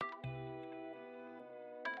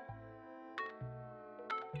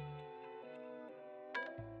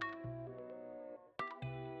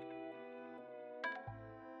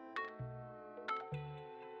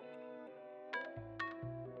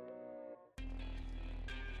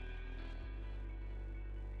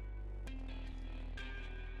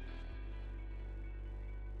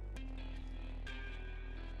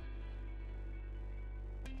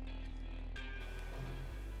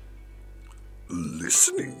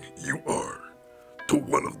listening, you are, to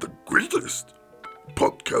one of the greatest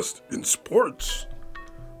podcasts in sports.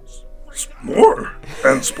 More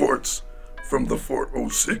and sports from the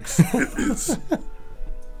 406. It is.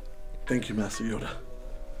 Thank you, Master Yoda.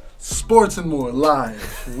 Sports and more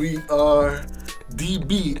live. We are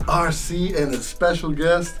DBRC and a special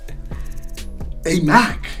guest,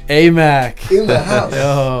 AMAC. AMAC in the house.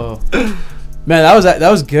 Yo, man, that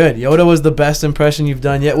was good. Yoda was the best impression you've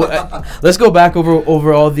done yet. Let's go back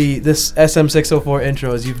over all this SM604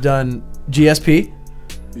 intros. You've done GSP.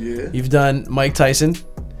 Yeah, You've done Mike Tyson.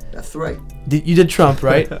 that's right. You did Trump,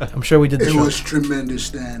 right? I'm sure we did. It Trump. was tremendous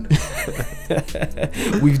stand.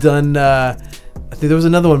 We've done. I think there was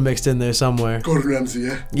another one mixed in there somewhere. Gordon Ramsay,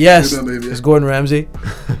 yeah. Yes, Yeah, baby, yeah. it's Gordon Ramsay.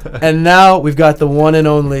 And now we've got the one and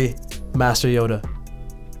only Master Yoda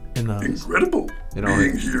in the house. Incredible. You know,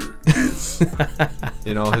 Being here is.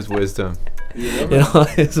 in all his wisdom. Yeah, In all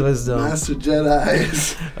his wisdom. Master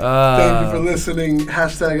Jedis. Thank you for listening.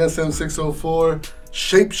 Hashtag SM604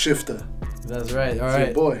 Shapeshifter. That's right. All It's your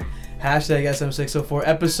right. boy. Hashtag SM604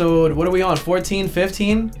 episode. What are we on? 14,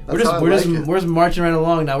 15? That's how I like it. We're just marching right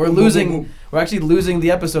along now. We're Boom, boom, losing. boom, boom. We're actually losing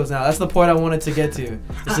the episodes now. That's the point I wanted to get to.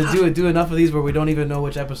 Is to do enough of these where we don't even know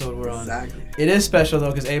which episode we're on. Exactly. It is special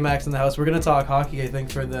though because AMAC's in the house. We're gonna talk hockey. I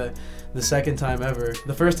think for the second time ever.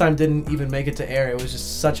 The first time didn't even make it to air. It was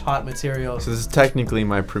just such hot material. So this is technically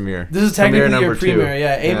my premiere. This is technically your number premiere. 2.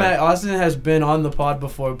 Yeah, AMAC Austin has been on the pod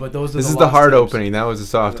before, but those are This is the lost hard tapes. opening. That was the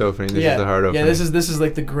soft opening. This is the hard opening. Yeah, this is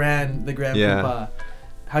like the grand Yeah. poopah.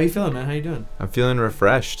 How you feeling, man? How you doing? I'm feeling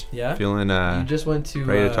refreshed. Yeah? Feeling You just went to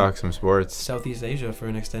ready to talk some sports. Southeast Asia for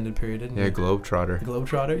an extended period, didn't Yeah, you? Globetrotter.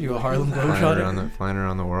 Globetrotter? You a Harlem Flying Globetrotter? flying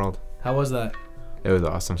around the world. How was that? It was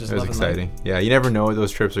awesome. Just it was loving life. exciting. Yeah, you never know what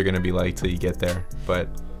those trips are going to be like till you get there, but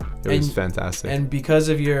it was fantastic. And because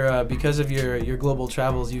of your global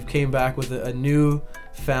travels, you've came back with a new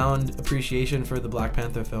found appreciation for the Black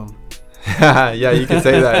Panther film. Yeah, you could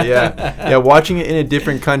say that. Yeah, watching it in a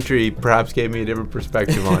different country perhaps gave me a different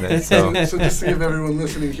perspective on it. So So just to give everyone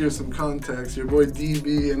listening here some context, your boy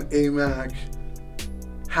DB and AMAC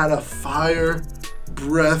had a fire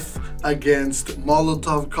breath against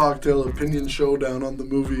Molotov cocktail opinion showdown on the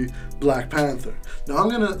movie Black Panther. Now I'm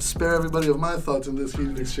gonna spare everybody of my thoughts in this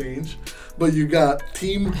heated exchange, but you got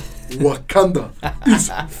Team Wakanda is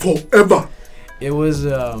forever. It was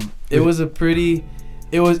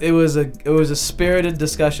a spirited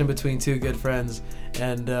discussion between two good friends,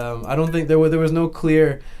 and I don't think there was no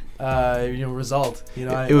clear result.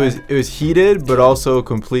 it was heated, but also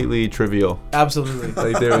completely trivial. Absolutely.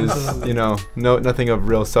 Like there was, Absolutely. nothing of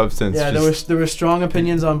real substance. Yeah, just there were strong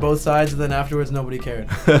opinions on both sides, and then afterwards nobody cared.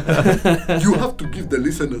 You have to give the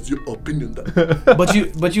listeners your opinion. But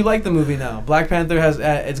you like the movie now. Black Panther has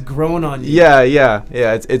it's grown on you. Yeah.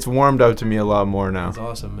 It's warmed up to me a lot more now. That's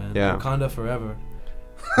awesome, man. Yeah. Wakanda forever.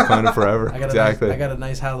 Wakanda forever. I got a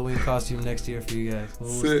nice Halloween costume next year for you guys.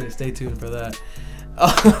 We'll stay tuned for that.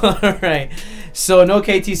 All right. So no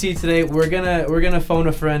KTC today. We're gonna phone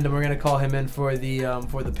a friend and we're gonna call him in for the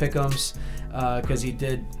pick'ems because he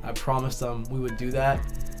did. I promised him we would do that.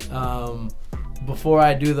 Before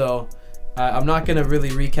I do though, I'm not gonna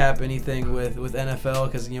really recap anything with NFL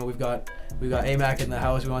because we've got AMAC in the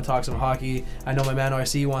house. We want to talk some hockey. I know my man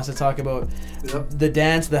RC wants to talk about the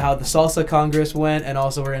dance, how the salsa congress went, and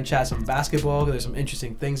also we're gonna chat some basketball because there's some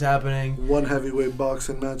interesting things happening. One heavyweight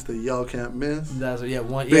boxing match that y'all can't miss. That's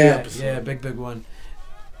one. Big episode. Big one.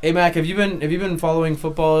 AMAC, have you been following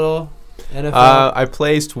football at all? NFL. I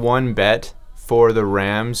placed one bet for the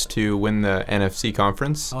Rams to win the NFC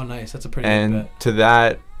conference. Oh, nice. That's a pretty good bet. And to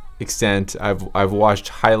that extent, I've watched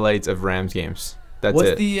highlights of Rams games. That's what's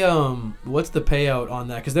it. What's the payout on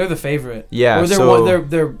that? Because they're the favorite. Yeah, or they're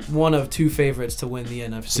so one of two favorites to win the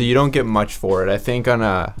NFC. So you don't get much for it. I think on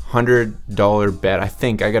a $100 bet, I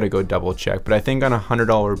gotta go double check, but I think on a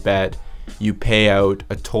 $100 bet, you pay out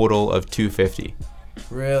a total of $250.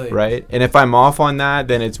 Really? Right? And if I'm off on that,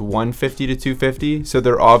 then it's $150 to $250. So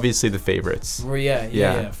they're obviously the favorites. Well,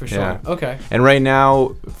 yeah, for sure. Yeah. Okay. And right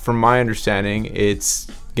now, from my understanding, it's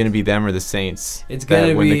gonna be them or the Saints. It's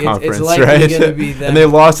gonna win be the conference, it's likely right? gonna be them. And they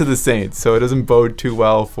lost to the Saints, so it doesn't bode too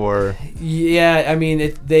well for. Yeah, I mean,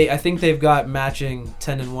 I think they've got matching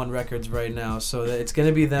 10-1 records right now, so it's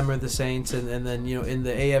gonna be them or the Saints, and then in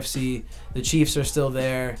the AFC, the Chiefs are still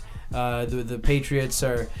there. The Patriots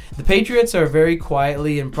are very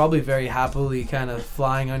quietly and probably very happily kind of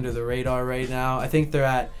flying under the radar right now. I think they're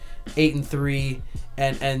at 8-3,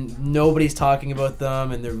 and nobody's talking about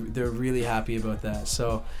them, and they're really happy about that.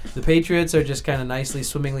 So the Patriots are just kind of nicely,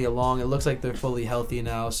 swimmingly along. It looks like they're fully healthy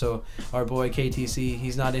now. So our boy KTC,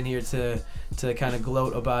 he's not in here to kind of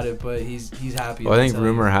gloat about it, but he's happy. Well, I think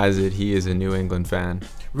rumor has it he is a New England fan.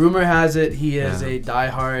 Rumor has it he is a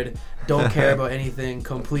diehard, don't care about anything,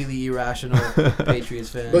 completely irrational Patriots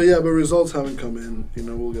fan. But results haven't come in.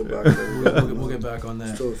 We'll get back to that. We'll get back on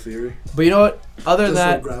that. Still a theory. But you know what? Other than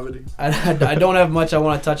that, gravity. I don't have much I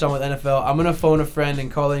want to touch on with NFL. I'm going to phone a friend and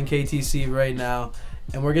call in KTC right now,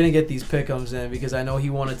 and we're going to get these pick'ems in because I know he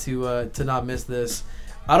wanted to not miss this.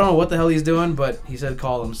 I don't know what the hell he's doing, but he said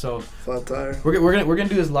call him. So flat tire. We're gonna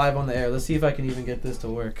do this live on the air. Let's see if I can even get this to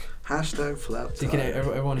work. Hashtag flat tire. Can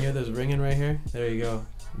everyone hear this ringing right here? There you go.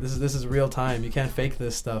 This is real time. You can't fake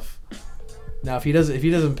this stuff. Now if he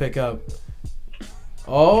doesn't pick up.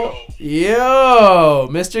 Oh, yo,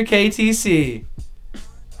 Mr. KTC.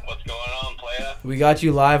 What's going on, playa? We got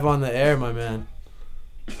you live on the air, my man.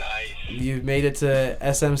 Nice. You made it to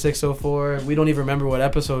SM604. We don't even remember what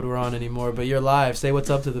episode we're on anymore, but you're live. Say what's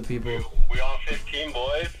up to the people. We on 15,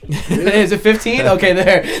 boys. Is it 15? Okay,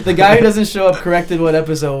 there. The guy who doesn't show up corrected what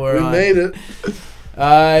episode we're on. We made it.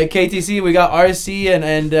 KTC, we got RC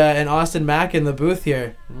and Austin Mack in the booth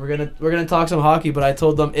here. We're gonna talk some hockey, but I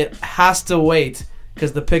told them it has to wait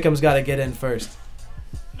because the pick'em's got to get in first.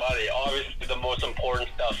 Buddy, obviously the most important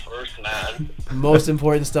stuff first, man. Most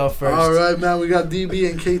important stuff first. All right, man. We got DB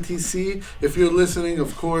and KTC. If you're listening,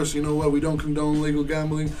 of course, you know what? We don't condone legal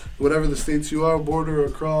gambling. Whatever the states you are, border or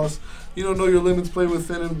across. Know your limits, play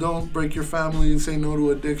within them. Don't break your family and say no to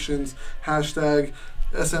addictions. Hashtag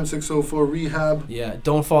SM604 rehab. Yeah,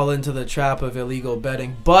 don't fall into the trap of illegal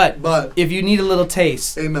betting. But if you need a little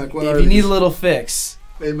taste, AMAC, if you need a little fix,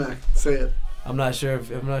 AMAC, say it. I'm not sure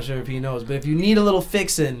if he knows, but if you need a little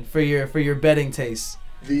fixin' for your betting taste,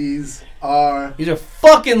 these are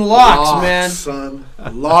fucking locks, man. Son,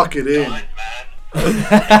 lock it in.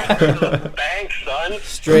 Bank, son.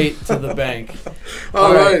 Straight to the bank.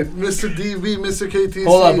 All right, Mr. DB, Mr. KTC.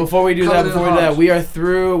 Hold on, before we do that, we are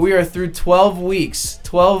through 12 weeks.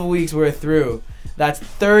 12 weeks we're through. That's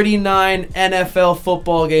 39 NFL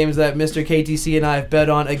football games that Mr. KTC and I have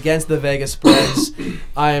bet on against the Vegas spreads.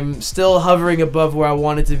 I'm still hovering above where I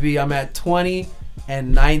wanted to be. I'm at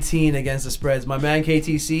 20-19 against the spreads. My man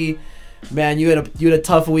KTC, man, you had a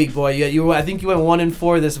tough week, boy. I think you went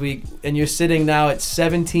 1-4 this week, and you're sitting now at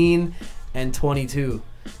 17-22.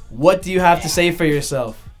 What do you have to say for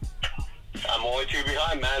yourself? I'm only 2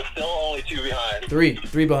 behind, man. Still only 2 behind. 3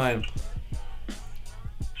 behind.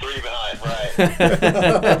 3 behind,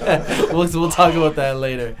 right. We'll talk about that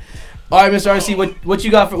later. All right, Mr. RC, what you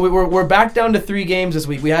got? We're back down to 3 games this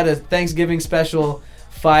week. We had a Thanksgiving special,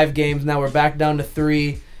 5 games. Now we're back down to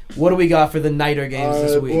 3. What do we got for the nighter games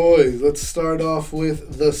this week? Boys, let's start off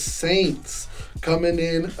with the Saints coming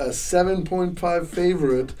in a 7.5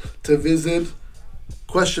 favorite to visit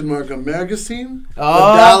America's team, the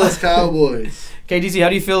Dallas Cowboys. KTC, how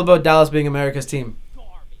do you feel about Dallas being America's team?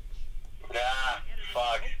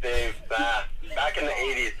 Fuck, Dave. Back in the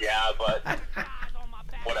 80s, yeah, but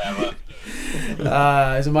whatever.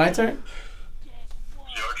 Is it my turn?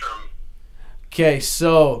 Your turn. Okay,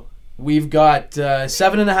 so we've got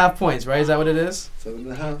 7.5 points, right? Is that what it is?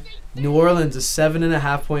 7.5. New Orleans, a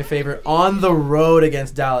 7.5 point favorite on the road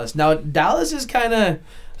against Dallas. Now, Dallas is kind of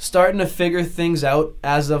starting to figure things out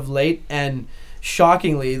as of late, and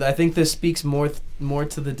shockingly, I think this speaks more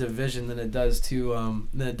to the division than it does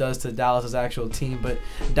to Dallas's actual team. But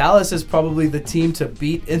Dallas is probably the team to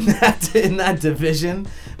beat in that division,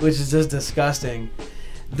 which is just disgusting.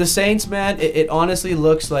 The Saints, man, it honestly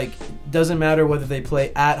looks like doesn't matter whether they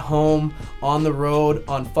play at home, on the road,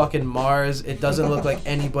 on fucking Mars. It doesn't look like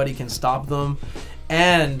anybody can stop them.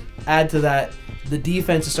 And add to that, the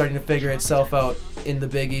defense is starting to figure itself out in the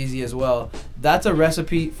Big Easy as well. That's a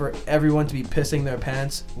recipe for everyone to be pissing their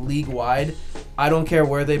pants league-wide. I don't care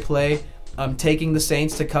where they play. I'm taking the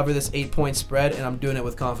Saints to cover this 8-point spread, and I'm doing it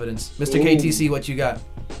with confidence. Mr. Ooh. KTC, what you got?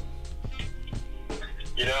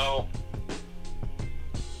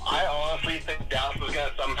 I honestly think Dallas is going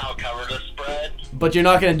to somehow cover the spread. But you're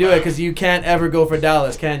not going to do it because you can't ever go for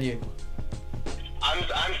Dallas, can you? I'm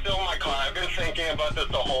still in my car. I've been thinking about this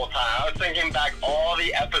the whole time. I was thinking back all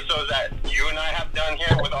the episodes that you and I have done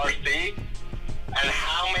here with RC, and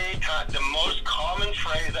how many times, the most common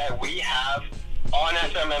phrase that we have on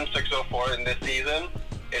SM604 in this season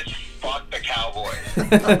is "fuck the Cowboys."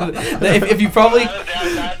 if you probably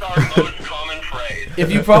that's our most common phrase.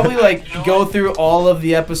 if you probably like go through all of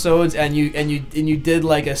the episodes and you did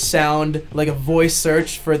like a sound, like a voice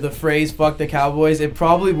search for the phrase "fuck the Cowboys," it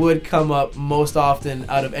probably would come up most often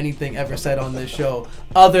out of anything ever said on this show,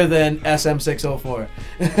 other than SM604.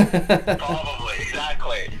 Probably,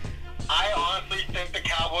 exactly. I honestly think the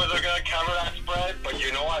Cowboys are gonna cover that spread, but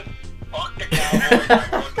you know what? Fuck the Cowboys. I'm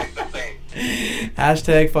gonna think the same.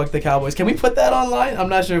 Hashtag fuck the Cowboys. Can we put that online? I'm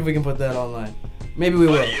not sure if we can put that online. Maybe we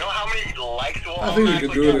will. But you know how many likes will I think you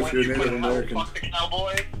could do it if when you're you Native put American. Fuck the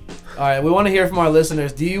Cowboys? All right, we want to hear from our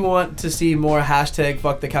listeners. Do you want to see more hashtag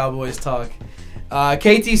fuck the Cowboys talk?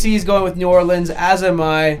 KTC is going with New Orleans, as am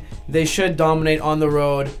I. They should dominate on the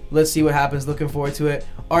road. Let's see what happens. Looking forward to it.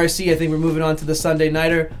 RC, I think we're moving on to the Sunday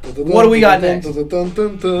Nighter. What do we got next? The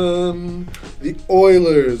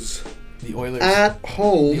Oilers. The Oilers. At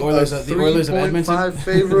home, The Oilers a of Edmonton. 3.5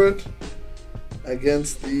 favorite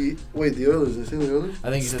against the... Wait, the Oilers. Did I say the Oilers? I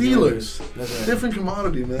think you said the Oilers. Steelers. That's right. Different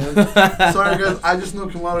commodity, man. Sorry, guys. I just know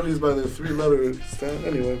commodities by their three-letter stand.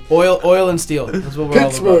 Anyway. Oil and steel. That's what we're all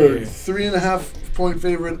about Pittsburgh, here. 3.5-point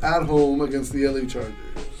favorite at home against the LA Chargers.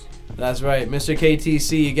 That's right, Mr.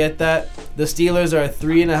 KTC. You get that? The Steelers are a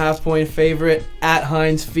 3.5-point favorite at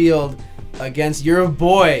Heinz Field against your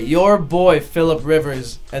boy, Phillip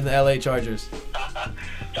Rivers and the LA Chargers.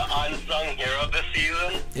 The unsung hero this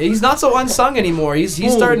season. He's not so unsung anymore. He's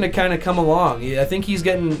starting to kind of come along. I think he's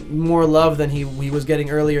getting more love than he was getting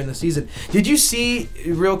earlier in the season. Did you see,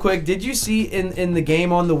 real quick, in the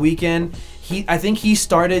game on the weekend, I think he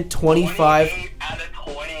started 25. 28 out of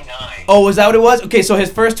 29. Oh, is that what it was? Okay, so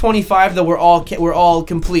his first 25 though were all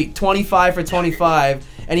complete. 25 for 25,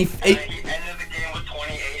 and he And he ended the game with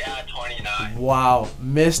 28 out of 29. wow,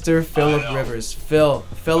 Mr. Phillip Rivers. Phillip.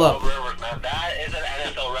 Phillip Rivers, man, that is an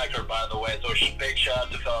NFL record, by the way. So big shout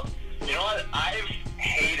out to Phillip. You know what? I've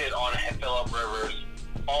hated on Phillip Rivers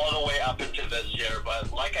all the way up into this year,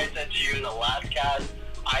 but like I said to you in the last cast,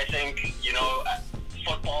 I think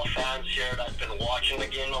football fans here that's been watching the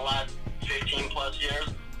game the last 15 plus years,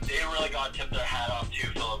 they really got to tip their hat off to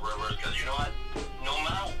Phillip Rivers, because you know what? No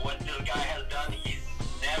matter what this guy has done, he's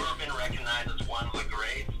never been recognized as one of the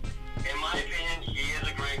greats. In my opinion, he is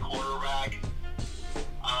a great quarterback.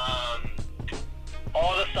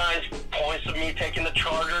 All the signs points to me taking the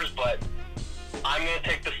Chargers, but I'm going to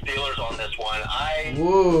take the Steelers on this one.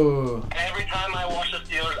 Whoa. Every time I watch the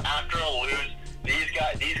Steelers after a lose,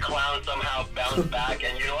 these clowns somehow bounce back,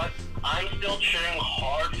 and you know what? I'm still cheering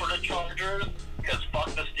hard for the Chargers, because fuck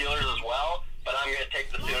the Steelers as well, but I'm going to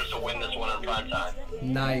take the Steelers to win this one in prime time.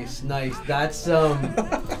 Nice. That's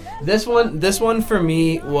this one for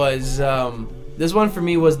me was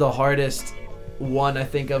the hardest one, I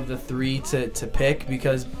think, of the three to pick,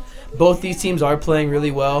 because both these teams are playing really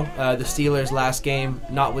well. The Steelers last game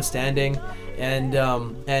notwithstanding,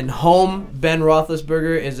 and home Ben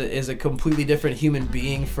Roethlisberger is a completely different human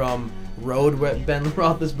being from road Ben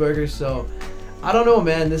Roethlisberger. So I don't know,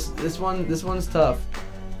 man. This one's tough.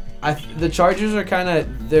 The Chargers are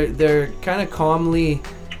they're kind of calmly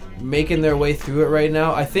making their way through it right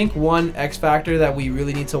now. I think one X factor that we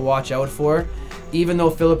really need to watch out for, even though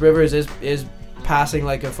Phillip Rivers is passing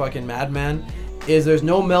like a fucking madman, is there's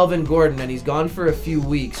no Melvin Gordon, and he's gone for a few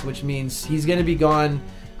weeks, which means he's going to be gone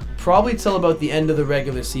probably till about the end of the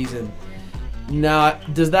regular season. Now,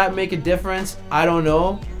 does that make a difference? I don't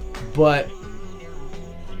know, but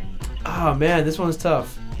man, this one's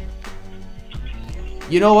tough.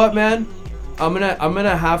 You know what, man? I'm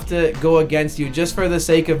gonna have to go against you just for the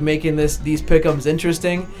sake of making these pick'ems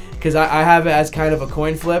interesting, because I have it as kind of a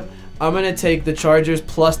coin flip. I'm gonna take the Chargers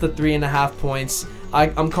plus the 3.5 points.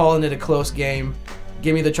 I'm calling it a close game.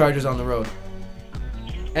 Give me the Chargers on the road.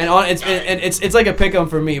 And it's like a pick'em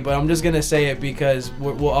for me, but I'm just gonna say it because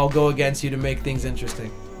I'll go against you to make things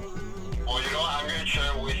interesting. Well, you know what? I'm going to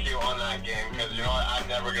cheer with you on that game, because you know what? I'm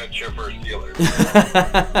never going to cheer for Steelers.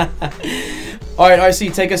 All right,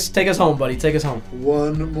 RC, take us home, buddy. Take us home.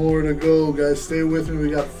 One more to go, guys. Stay with me.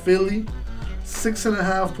 We got Philly,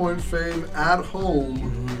 6.5-point fave at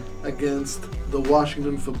home against the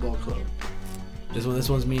Washington Football Club. This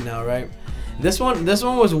one's me now, right? This one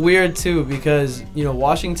was weird too, because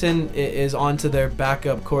Washington is onto their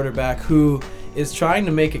backup quarterback, who is trying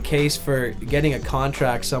to make a case for getting a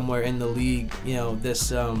contract somewhere in the league,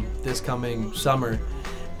 this coming summer.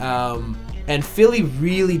 And Philly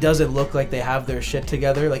really doesn't look like they have their shit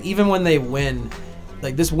together. Like, even when they win,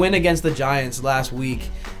 like this win against the Giants last week,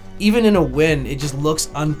 even in a win, it just looks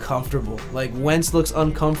uncomfortable. Like, Wentz looks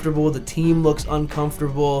uncomfortable, the team looks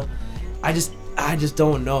uncomfortable. I just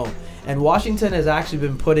don't know. And Washington has actually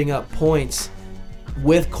been putting up points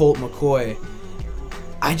with Colt McCoy.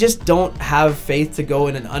 I just don't have faith to go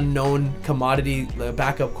in an unknown commodity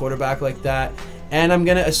backup quarterback like that. And I'm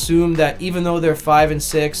gonna assume that even though they're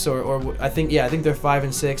 5-6, or I think they're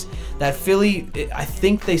 5-6, that Philly, I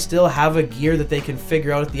think they still have a gear that they can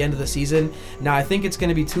figure out at the end of the season. Now I think it's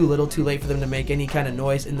gonna be too late for them to make any kind of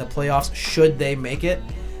noise in the playoffs should they make it.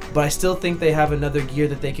 But I still think they have another gear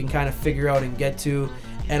that they can kind of figure out and get to.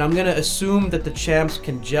 And I'm gonna assume that the champs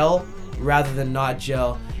can gel rather than not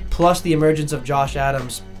gel. Plus the emergence of Josh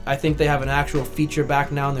Adams, I think they have an actual feature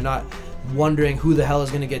back now, and they're not wondering who the hell is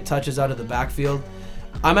going to get touches out of the backfield.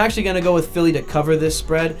 I'm actually going to go with Philly to cover this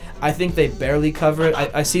spread. I think they barely cover it.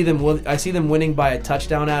 I see them winning by a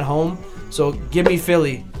touchdown at home. So give me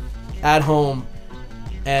Philly at home.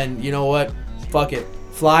 And you know what? Fuck it.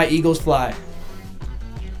 Fly, Eagles, fly.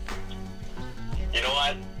 You know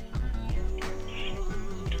what?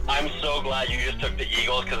 I'm so glad you just took the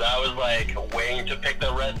Eagles, because I was like waiting to pick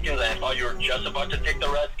the Redskins. I thought you were just about to take the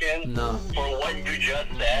Redskins. No. For what you just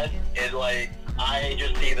said, is like, I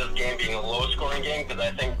just see this game being a low-scoring game, because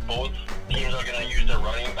I think both teams are going to use their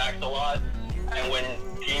running backs a lot. And when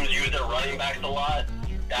teams use their running backs a lot,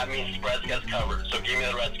 that means spreads gets covered. So give me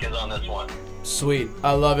the Redskins on this one. Sweet.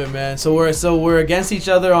 I love it, man. So we're against each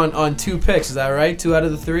other on 2 picks. Is that right? 2 out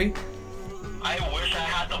of the 3? I wish I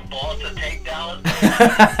had the balls to take Dallas.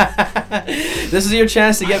 This is your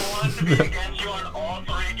chance to get... I wanted to be against you on all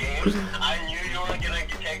 3 games. I knew you weren't going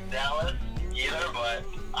to take Dallas either, but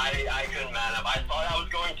I couldn't man up. I thought I was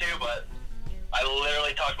going to, but I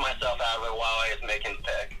literally talked myself out of it while I was making the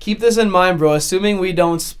pick. Keep this in mind, bro. Assuming we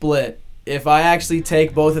don't split, if I actually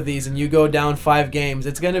take both of these and you go down 5 games,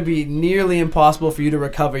 it's going to be nearly impossible for you to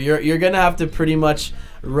recover. You're going to have to pretty much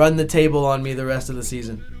run the table on me the rest of the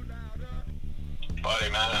season.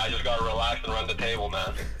 Buddy, man, I just got to relax and run the table,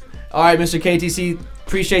 man. All right, Mr. KTC,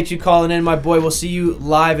 appreciate you calling in, my boy. We'll see you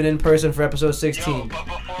live and in person for episode 16. Yo, but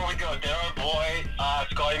before we go, did our boy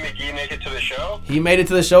Scotty McGee make it to the show? He made it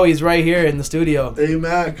to the show. He's right here in the studio.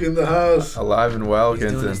 AMAC in the house. Alive and well,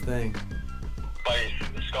 He's doing his Kenton. thing. Buddy,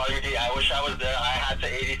 Scotty McGee, I wish I was there. I had to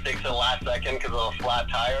 86 in the last second because of a flat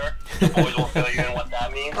tire. The boys will fill you in what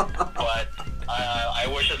that means. But I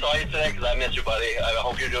wish I saw you today because I miss you, buddy. I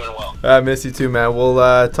hope you're doing well. I miss you too, man.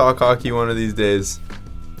 We'll talk hockey one of these days.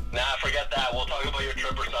 Nah, forget that. We'll talk about your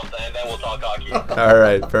trip or something, and then we'll talk hockey. All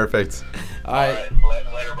right, perfect. All right.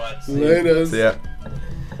 Later, bud. Later. See ya.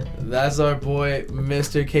 That's our boy,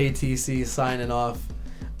 Mr. KTC, signing off.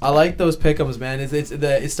 I like those pick'ems, man.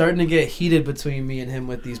 It's starting to get heated between me and him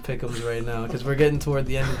with these pick'ems right now because we're getting toward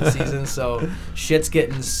the end of the season, so shit's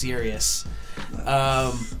getting serious.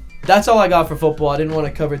 That's all I got for football. I didn't want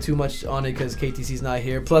to cover too much on it because KTC's not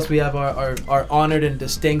here. Plus, we have our honored and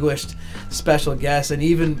distinguished special guest, and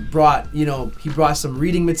even he brought some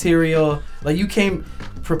reading material. Like, you came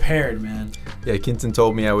prepared, man. Yeah, Kenton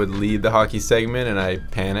told me I would lead the hockey segment, and I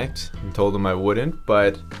panicked and told him I wouldn't,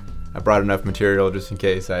 but I brought enough material just in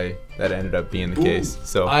case that ended up being the case.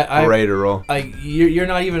 So we're ready to roll. You're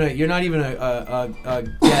not even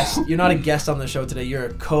a guest. You're not a guest on the show today. You're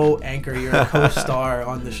a co-anchor. You're a co-star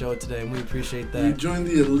on the show today, and we appreciate that. You joined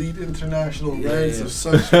the elite international ranks of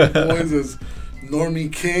such boys as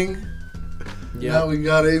Normie King. Yeah. Now we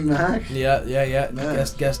got AMAC. Yeah.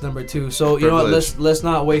 Guest number 2. So you know what? Let's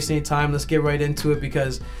not waste any time. Let's get right into it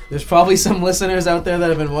because there's probably some listeners out there that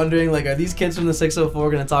have been wondering, like, are these kids from the 604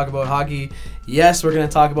 going to talk about hockey? Yes, we're going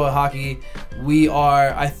to talk about hockey.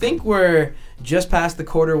 I think we're just past the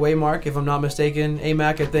quarter way mark, if I'm not mistaken.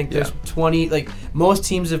 AMAC, I think there's 20. Like, most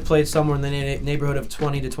teams have played somewhere in the neighborhood of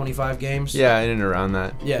 20 to 25 games. Yeah, in and around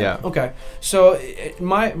that. Yeah. Okay. So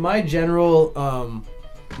my general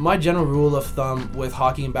rule of thumb with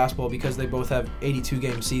hockey and basketball, because they both have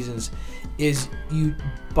 82-game seasons, is you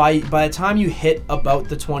by the time you hit about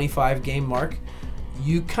the 25-game mark,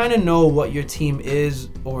 you kind of know what your team is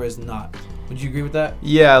or is not. Would you agree with that?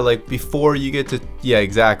 Yeah, like before you get to... Yeah,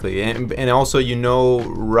 exactly. And also,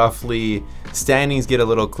 roughly, standings get a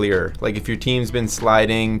little clearer. Like, if your team's been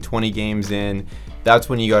sliding 20 games in, that's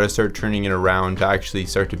when you got to start turning it around to actually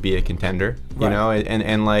start to be a contender, you know?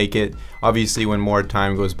 And like, it obviously, when more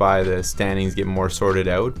time goes by, the standings get more sorted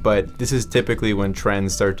out, but this is typically when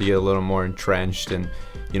trends start to get a little more entrenched, and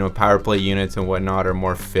power play units and whatnot are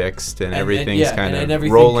more fixed, and everything's kind of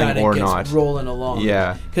rolling or not rolling along.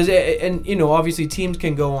 Yeah, because obviously teams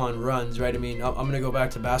can go on runs, right? I mean, I'm gonna go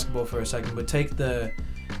back to basketball for a second, but take the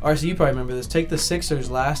RC, you probably remember this, take the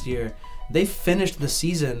Sixers last year. They finished the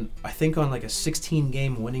season, I think, on like a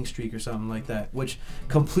 16-game winning streak or something like that, which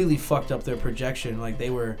completely fucked up their projection. Like, they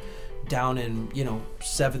were down in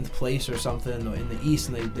 7th place or something in the East,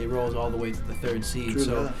 and they rose all the way to the 3rd seed. True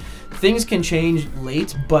so that. things can change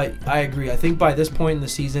late, but I agree. I think by this point in the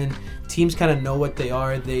season, teams kind of know what they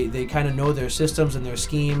are. They kind of know their systems and their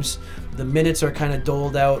schemes. The minutes are kind of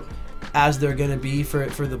doled out as they're going to be for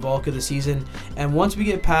the bulk of the season. And once we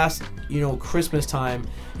get past Christmas time,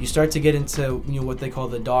 you start to get into what they call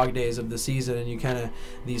the dog days of the season, and you kind of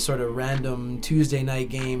these sort of random Tuesday night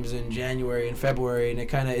games in January and February, and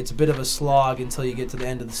it's a bit of a slog until you get to the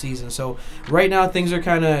end of the season. So right now things are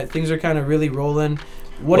kind of really rolling.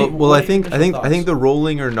 I think the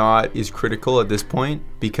rolling or not is critical at this point,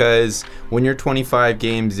 because when you're 25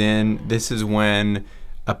 games in, this is when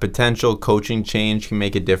a potential coaching change can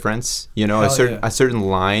make a difference. A certain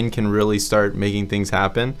line can really start making things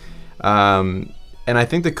happen. And I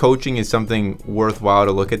think the coaching is something worthwhile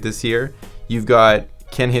to look at this year. You've got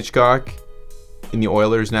Ken Hitchcock in the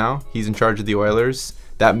Oilers now. He's in charge of the Oilers.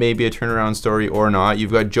 That may be a turnaround story or not.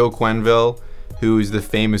 You've got Joe Quenneville, who's the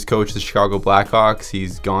famous coach of the Chicago Blackhawks.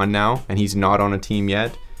 He's gone now, and he's not on a team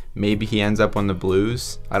yet. Maybe he ends up on the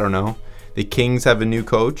Blues. I don't know. The Kings have a new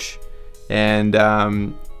coach. And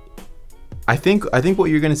I think what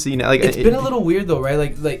you're going to see now, it's been a little weird though, right?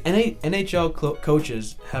 Like NHL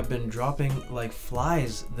coaches have been dropping like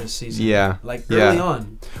flies this season. Yeah. Early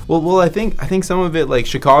on. Well, I think some of it, like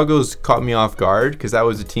Chicago's caught me off guard, because that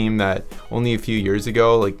was a team that only a few years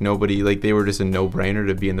ago, they were just a no-brainer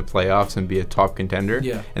to be in the playoffs and be a top contender.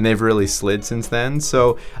 Yeah. And they've really slid since then.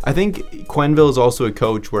 So I think Quenneville is also a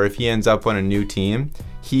coach where if he ends up on a new team,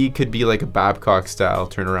 he could be like a Babcock-style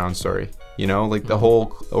turnaround story. The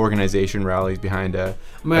whole organization rallies behind a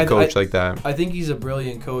coach like that. I think he's a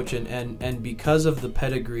brilliant coach, and because of the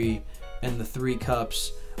pedigree and the 3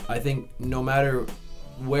 cups, I think no matter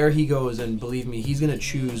where he goes, and believe me, he's going to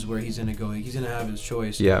choose where he's going to go. He's going to have his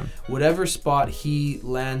choice. Yeah. Whatever spot he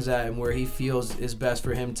lands at and where he feels is best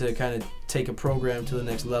for him to kind of take a program to the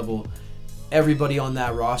next level, everybody on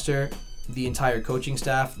that roster, the entire coaching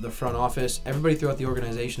staff, the front office, everybody throughout the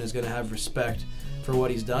organization is going to have respect for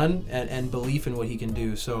what he's done and belief in what he can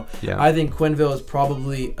do. So I think Quenneville is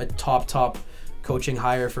probably a top coaching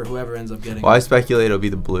hire for whoever ends up getting. Well, I speculate it'll be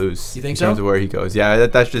the Blues. You think so? In terms of where he goes. Yeah,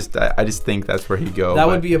 I just think that's where he'd go. That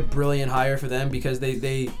would be a brilliant hire for them, because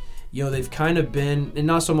they've kind of been, and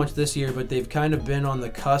not so much this year, but they've kind of been on the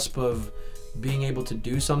cusp of being able to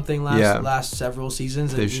do something last several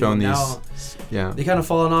seasons. They've shown now they kind of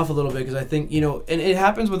fallen off a little bit, because I think and it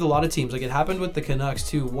happens with a lot of teams. Like it happened with the Canucks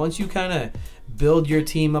too. Once you kind of build your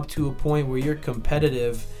team up to a point where you're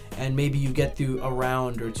competitive, and maybe you get through a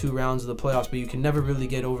round or 2 rounds of the playoffs, but you can never really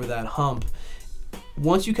get over that hump.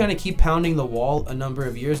 Once you kind of keep pounding the wall a number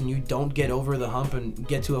of years and you don't get over the hump and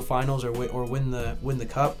get to a finals or win the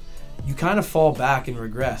cup, you kind of fall back and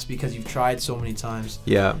regress because you've tried so many times.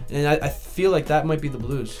 Yeah. And I feel like that might be the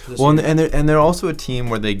Blues. Well, and they're also a team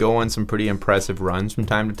where they go on some pretty impressive runs from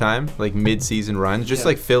time to time, like mid-season runs, just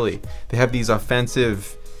like Philly. They have these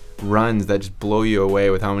offensive runs that just blow you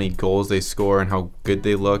away with how many goals they score and how good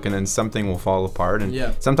they look, and then something will fall apart.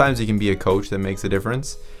 And sometimes it can be a coach that makes a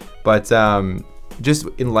difference. But just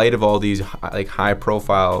in light of all these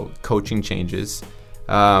high-profile coaching changes,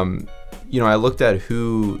 I looked at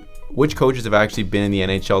which coaches have actually been in the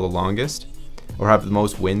NHL the longest, or have the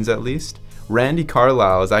most wins at least. Randy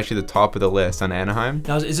Carlyle is actually the top of the list on Anaheim.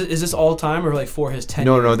 Now, is this all time or for his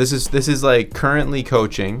tenure? No. This is currently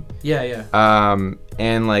coaching. Yeah.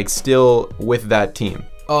 And still with that team.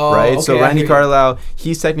 Oh, right. Okay, so Randy Carlyle,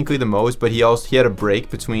 he's technically the most, but he had a break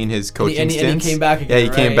between his coaching stints. And he came back again. Yeah, he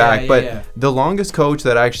came back. But the longest coach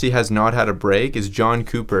that actually has not had a break is John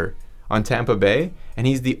Cooper on Tampa Bay, and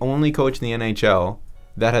he's the only coach in the NHL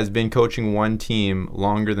that has been coaching one team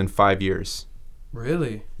longer than 5 years.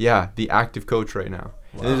 Really? Yeah, the active coach right now.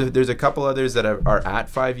 Wow. There's a couple others that are at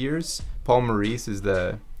 5 years. Paul Maurice is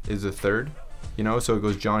the third. So it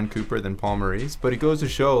goes John Cooper, then Paul Maurice. But it goes to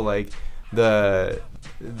show the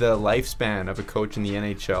lifespan of a coach in the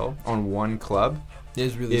NHL on one club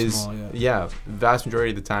is really small. Yeah, vast majority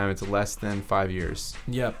of the time it's less than 5 years.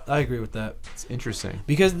 Yeah, I agree with that. It's interesting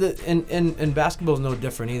because and basketball is no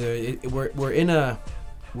different either.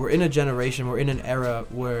 We're in a generation, we're in an era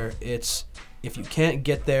where it's, if you can't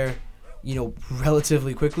get there,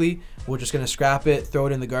 relatively quickly, we're just going to scrap it, throw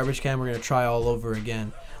it in the garbage can, we're going to try all over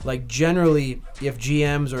again. Generally, if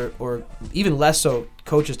GMs or even less so,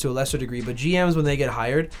 coaches to a lesser degree, but GMs, when they get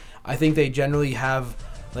hired, I think they generally have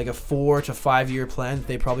a 4 to 5 year plan that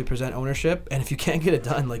they probably present ownership, and if you can't get it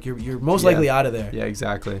done, you're most likely out of there. Yeah,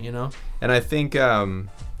 exactly. And I think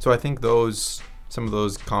so I think some of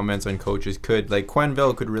those comments on coaches could,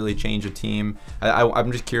 Quenneville could really change a team.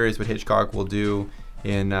 I'm just curious what Hitchcock will do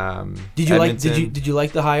in Did you Edmonton. did you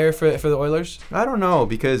like the hire for the Oilers? I don't know,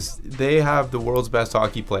 because they have the world's best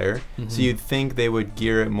hockey player, so you'd think they would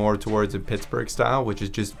gear it more towards a Pittsburgh style, which is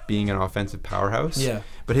just being an offensive powerhouse. Yeah.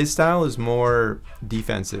 But his style is more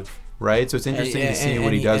defensive, right? So it's interesting to see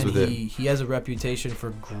what he does with it. He has a reputation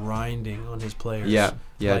for grinding on his players. Yeah,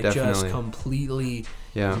 like definitely. just completely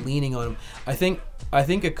Yeah. leaning on him. I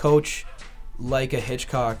think a coach like a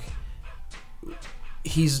Hitchcock,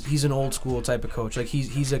 he's an old school type of coach. Like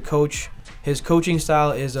he's a coach. His coaching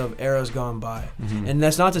style is of eras gone by, and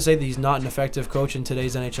that's not to say that he's not an effective coach in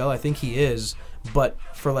today's NHL. I think he is, but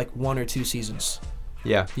for like 1 or 2 seasons.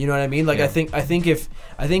 Yeah. You know what I mean? Like Yeah. I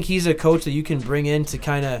think he's a coach that you can bring in to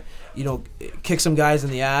kind of, you know, kick some guys in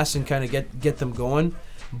the ass and kind of get them going.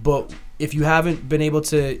 But if you haven't been able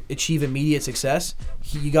to achieve immediate success,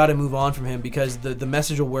 you got to move on from him, because the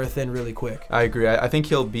message will wear thin really quick. I agree. I think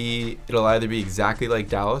it'll either be exactly like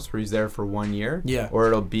Dallas, where he's there for 1 year, Yeah. or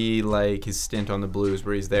it'll be like his stint on the Blues,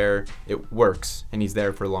 where he's there, it works, and he's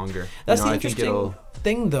there for longer. That's You know, the I think interesting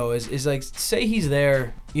thing, though, is like, say he's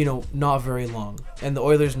there, you know, not very long, and the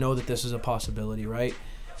Oilers know that this is a possibility, right?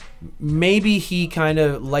 Maybe he kind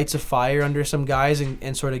of lights a fire under some guys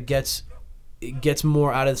and sort of gets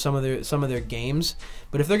more out of some of their games.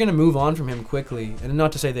 But if they're going to move on from him quickly, and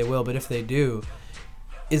not to say they will, but if they do,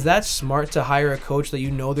 is that smart to hire a coach that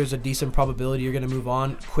you know there's a decent probability you're going to move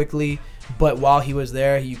on quickly, but while he was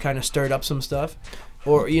there, you kind of stirred up some stuff?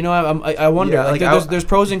 Or, you know, I wonder. Yeah, there's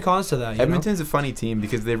pros and cons to that. You Edmonton's a funny team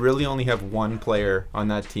because they really only have one player on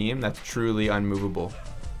that team that's truly unmovable.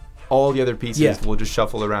 All the other pieces will just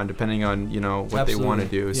shuffle around depending on, you know, what they want to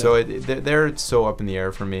do. Yeah. So they're so up in the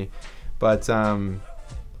air for me. But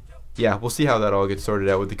yeah, we'll see how that all gets sorted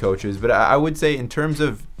out with the coaches. But I would say in terms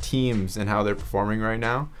of teams and how they're performing right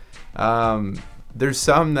now, there's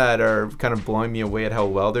some that are kind of blowing me away at how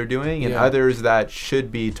well they're doing, and others that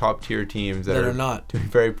should be top tier teams that are not doing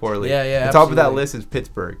very poorly. Yeah, the top of that list is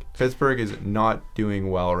Pittsburgh. Pittsburgh is not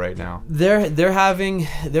doing well right now. They're having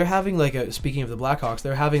like a, speaking of the Blackhawks,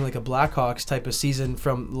 they're having like a Blackhawks type of season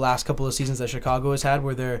from the last couple of seasons that Chicago has had,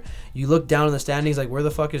 where you look down in the standings like, where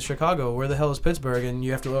the fuck is Chicago? Where the hell is Pittsburgh? And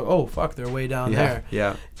you have to look, oh fuck, they're way down there.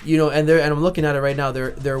 Yeah. You know, and I'm looking at it right now.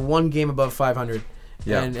 They're one game above 500.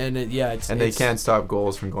 Yeah, and they can't stop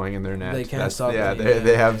goals from going in their net. They can't stop. Yeah,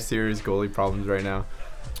 they have serious goalie problems right now.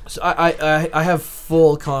 So I have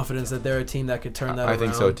full confidence that they're a team that could turn that around. I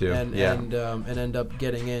think so too. And end up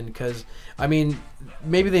getting in, because I mean,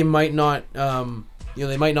 maybe they might not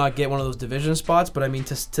they might not get one of those division spots, but I mean,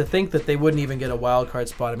 to think that they wouldn't even get a wild card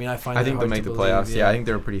spot, I mean, I think they'll make the playoffs. Yeah, I think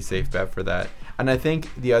they're a pretty safe bet for that. And I think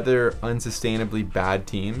the other unsustainably bad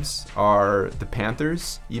teams are the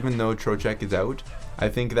Panthers, even though Trocheck is out. I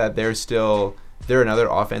think that they're another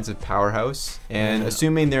offensive powerhouse, and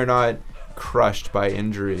assuming they're not crushed by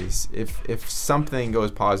injuries, if something goes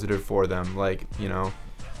positive for them, like, you know,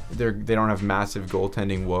 they don't have massive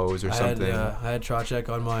goaltending woes or something. I had Trocheck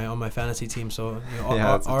on my fantasy team, so, you know,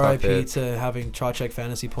 that's a tough RIP hit. to having Trocheck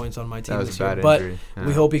fantasy points on my team That was this a bad year. But injury. Yeah.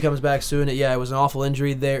 we hope he comes back soon. Yeah, it was an awful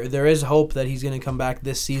injury. There is hope that he's going to come back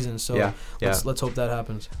this season. So let's hope that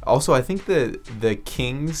happens. Also, I think the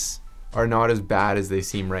Kings are not as bad as they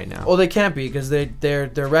seem right now. Well, they can't be, because their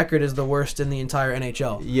record is the worst in the entire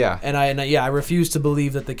NHL. Yeah. And I refuse to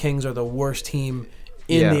believe that the Kings are the worst team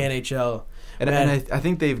in the NHL. And I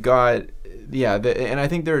think they've got and I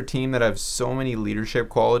think they're a team that have so many leadership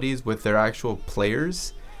qualities with their actual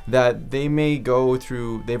players that they may go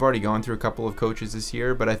through. They've already gone through a couple of coaches this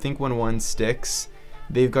year, but I think when one sticks,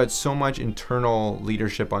 they've got so much internal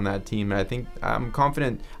leadership on that team, and I'm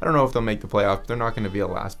confident. I don't know if they'll make the playoffs, but they're not going to be a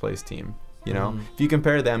last place team. You know, if you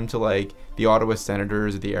compare them to like the Ottawa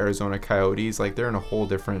Senators or the Arizona Coyotes, like they're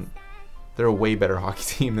a way better hockey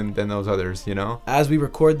team than those others, you know? As we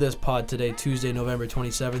record this pod today, Tuesday, November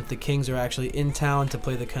 27th, the Kings are actually in town to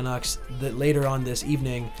play the Canucks later on this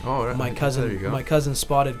evening. Oh, my cousin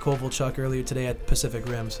spotted Kovalchuk earlier today at Pacific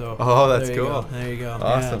Rim. So that's cool. There you go.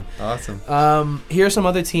 Awesome. Here are some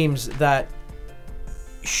other teams that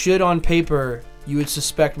should, on paper, you would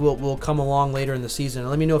suspect will come along later in the season.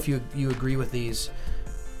 Let me know if you agree with these.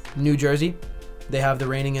 New Jersey, they have the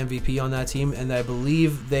reigning MVP on that team, and I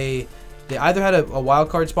believe they either had a wild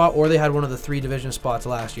card spot or they had one of the 3 division spots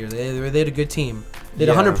last year. They had a good team. They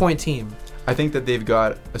had a 100-point team. I think that they've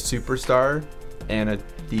got a superstar and a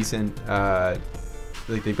decent,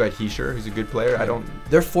 they've got Heischer, who's a good player.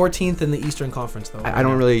 They're 14th in the Eastern Conference, though. I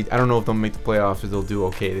don't know if they'll make the playoffs or they'll do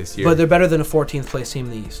okay this year. But they're better than a 14th place team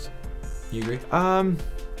in the East. You agree?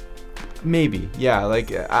 Maybe, yeah.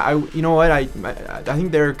 Like I you know what? I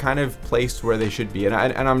think they're kind of placed where they should be, and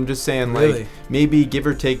I'm just saying like Really? maybe give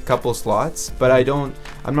or take a couple slots, but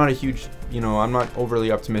I'm not a huge, I'm not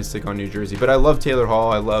overly optimistic on New Jersey, but I love Taylor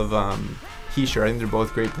Hall. I love Heischer. I think they're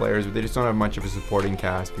both great players, but they just don't have much of a supporting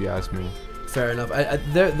cast, if you ask me. Fair enough.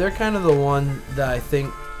 They're kind of the one that I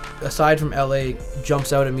think, aside from LA,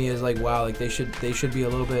 jumps out at me as like, wow, like they should be a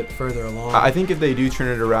little bit further along. I think if they do turn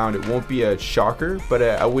it around, it won't be a shocker, but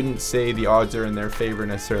I wouldn't say the odds are in their favor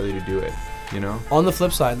necessarily to do it. On the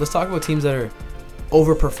flip side, let's talk about teams that are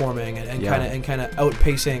overperforming and kind of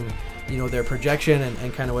outpacing, their projection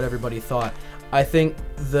and kind of what everybody thought. I think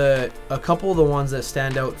a couple of the ones that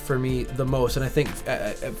stand out for me the most, and I think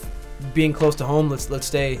being close to home, let's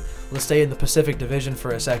stay in the Pacific Division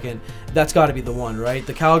for a second. That's got to be the one, right?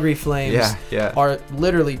 The Calgary Flames are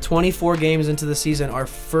literally 24 games into the season, are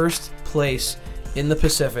first place in the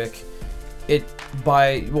Pacific.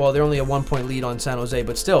 They're only a 1 point lead on San Jose,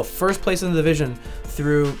 but still first place in the division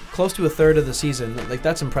through close to a third of the season. Like,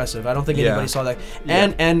 that's impressive. I don't think anybody saw that.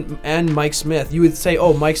 And Mike Smith, you would say,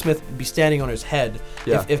 Mike Smith would be standing on his head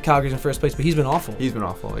if Calgary's in first place, but he's been awful.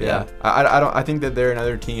 Yeah. I think that they're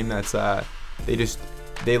another team that's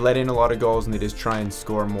they let in a lot of goals and they just try and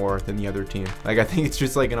score more than the other team. Like, I think it's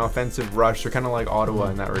just like an offensive rush. They're kind of like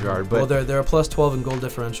Ottawa in that regard. But they're a plus 12 in goal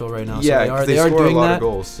differential right now. Yeah, so they are score doing a lot that. Of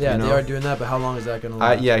goals. Yeah, they are doing that. But how long is that going to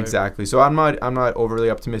last? Yeah, right? Exactly. So I'm not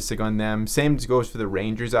overly optimistic on them. Same goes for the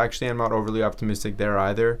Rangers. Actually, I'm not overly optimistic there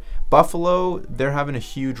either. Buffalo, they're having a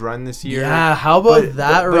huge run this year. Yeah, how about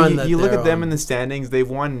that run? You look at them in the standings. They've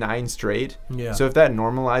won 9 straight. Yeah. So if that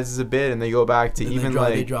normalizes a bit and they go back to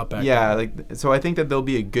they drop back. Yeah, down. So I think that they'll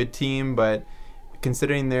be a good team, but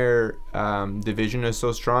considering their division is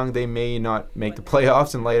so strong, they may not make the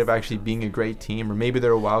playoffs in light of actually being a great team, or maybe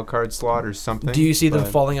they're a wild card slot or something. Do you see them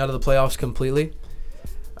falling out of the playoffs completely?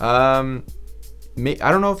 I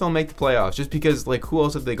don't know if they'll make the playoffs, just because, like, who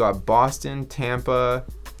else have they got? Boston, Tampa,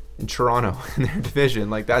 and Toronto in their division.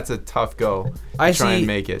 Like, that's a tough go to try and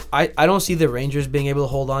make it. I don't see the Rangers being able to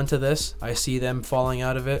hold on to this. I see them falling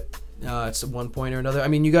out of it. It's one point or another. I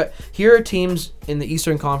mean, here are teams in the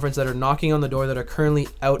Eastern Conference that are knocking on the door that are currently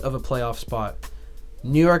out of a playoff spot.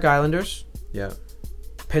 New York Islanders. Yeah.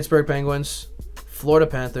 Pittsburgh Penguins. Florida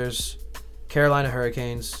Panthers. Carolina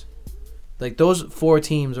Hurricanes. Like, those 4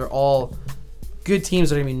 teams are all good teams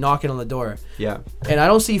that are going to be knocking on the door. Yeah. And I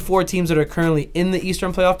don't see 4 teams that are currently in the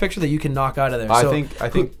Eastern playoff picture that you can knock out of there. I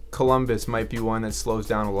think Columbus might be one that slows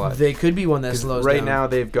down a lot. They could be one that slows down. Right now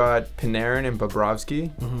they've got Panarin and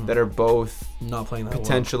Bobrovsky that are both not playing that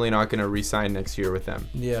potentially not going to re-sign next year with them.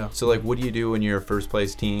 Yeah. So, like, what do you do when you're a first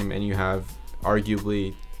place team and you have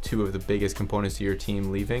arguably 2 of the biggest components of your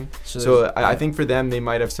team leaving? So I think for them, they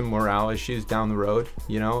might have some morale issues down the road,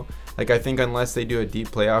 Like, I think unless they do a deep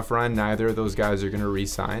playoff run, neither of those guys are going to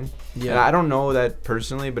re-sign. Yeah. And I don't know that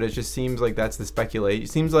personally, but it just seems like that's the speculation. It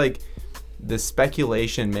seems like the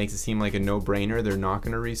speculation makes it seem like a no-brainer. They're not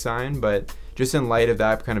going to re-sign, but just in light of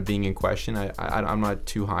that kind of being in question, I'm not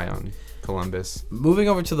too high on Columbus. Moving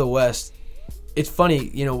over to the West, it's funny,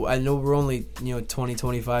 I know we're only, 20,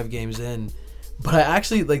 25 games in, but I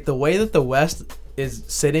actually, like, the way that the West is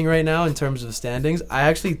sitting right now in terms of standings, I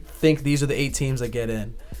actually think these are the 8 teams that get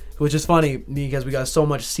in. Which is funny because we got so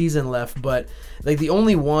much season left, but like the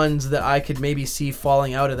only ones that I could maybe see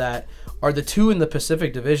falling out of that are the 2 in the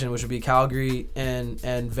Pacific Division, which would be Calgary and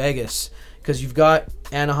Vegas, because you've got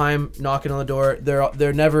Anaheim knocking on the door.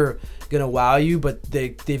 They're never gonna wow you, but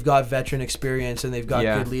they've got veteran experience and they've got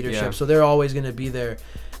good leadership, so they're always gonna be there.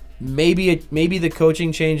 Maybe the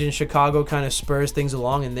coaching change in Chicago kind of spurs things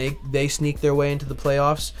along and they sneak their way into the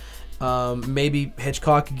playoffs. Maybe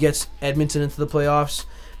Hitchcock gets Edmonton into the playoffs.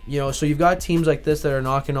 So you've got teams like this that are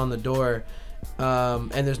knocking on the door,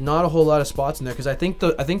 and there's not a whole lot of spots in there because I think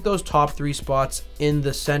those top 3 spots in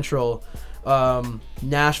the Central,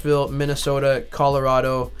 Nashville, Minnesota,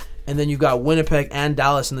 Colorado, and then you've got Winnipeg and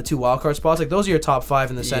Dallas in the 2 wildcard spots. Like, those are your top 5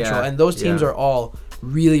 in the Central, and those teams are all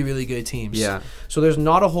really, really good teams. Yeah. So there's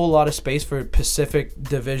not a whole lot of space for Pacific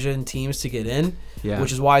Division teams to get in. Yeah.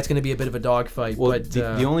 Which is why it's going to be a bit of a dogfight. Well, but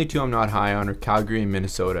the only 2 I'm not high on are Calgary and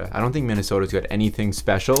Minnesota. I don't think Minnesota's got anything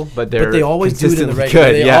special, but they always do it in the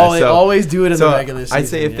regular. They always do it in the regular season. I'd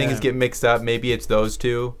say if things get mixed up, maybe it's those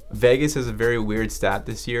 2. Vegas has a very weird stat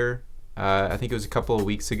this year. I think it was a couple of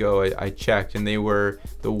weeks ago I checked, and they were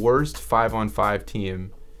the worst 5-on-5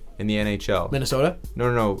 team in the NHL. Minnesota?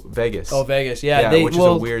 No, Vegas. Oh, Vegas. Yeah, which is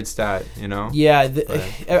a weird stat, Yeah,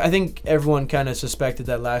 I think everyone kind of suspected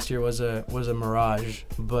that last year was a mirage,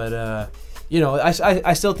 but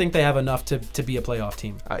I still think they have enough to be a playoff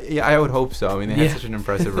team. Yeah, I would hope so. I mean, they had such an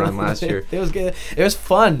impressive run last year. It was good. It was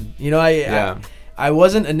fun. I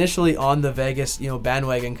wasn't initially on the Vegas,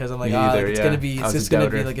 bandwagon because I'm like, it's just gonna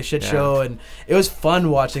be like a shit show, and it was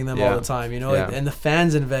fun watching them all the time, and the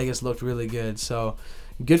fans in Vegas looked really good, so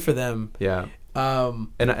good for them. Yeah.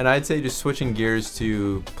 And I'd say just switching gears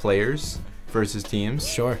to players versus teams.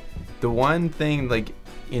 Sure. The one thing, like,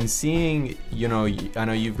 in seeing, I know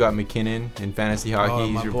you've got McKinnon in fantasy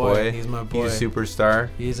hockey. He's your boy. He's my boy. He's a superstar.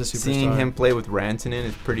 He's a superstar. Seeing him play with Rantanen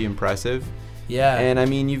is pretty impressive. Yeah. And I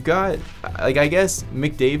mean, you've got, like, I guess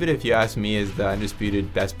McDavid, if you ask me, is the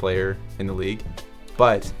undisputed best player in the league.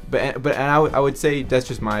 But I would say that's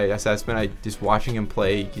just my assessment. Just watching him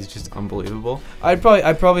play, he's just unbelievable. I'd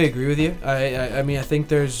probably agree with you. I mean, I think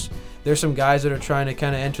there's some guys that are trying to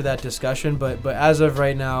kind of enter that discussion, but as of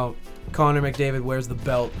right now, Connor McDavid wears the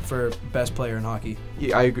belt for best player in hockey.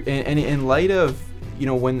 Yeah, I agree. And in light of,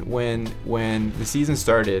 when the season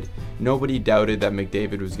started, nobody doubted that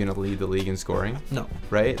McDavid was going to lead the league in scoring. No.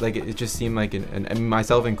 Right? Like, it just seemed like, and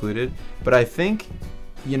myself included. But I think,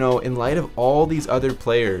 in light of all these other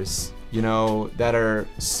players, that are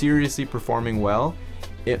seriously performing well,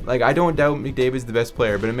 I don't doubt McDavid's the best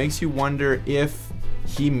player, but it makes you wonder if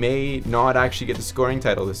he may not actually get the scoring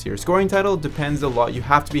title this year. Scoring title depends a lot. You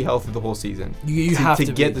have to be healthy the whole season. You have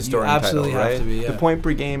to get the scoring title, right? Have to be, yeah. The point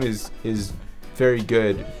per game is very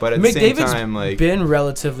good, but at the same time, like, been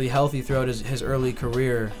relatively healthy throughout his early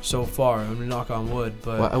career so far. I'm gonna knock on wood,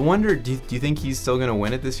 but I wonder, do you think he's still gonna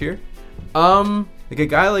win it this year? Like a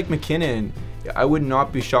guy like McKinnon, I would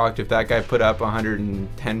not be shocked if that guy put up a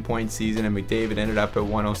 110-point season and McDavid ended up at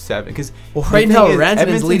 107. Because right now,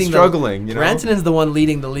 Rantanen's struggling. Rantanen's the one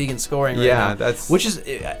leading the league in scoring right now. Yeah, which is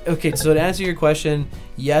okay. So to answer your question,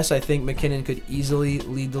 yes, I think McKinnon could easily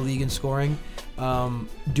lead the league in scoring.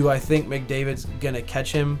 Do I think McDavid's gonna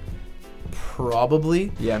catch him?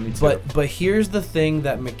 Probably. Yeah, me too. But here's the thing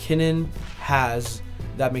that McKinnon has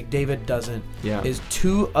that McDavid doesn't. Yeah. Is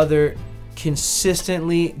two other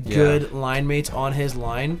consistently good line mates on his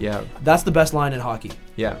line. Yeah. That's the best line in hockey.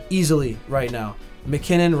 Yeah. Easily right now.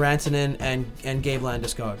 McKinnon, Rantanen, and Gabe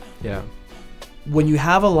Landeskog. Yeah. When you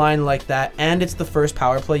have a line like that, and it's the first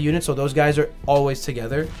power play unit, so those guys are always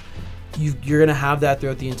together, you're going to have that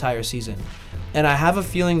throughout the entire season. And I have a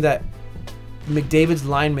feeling that McDavid's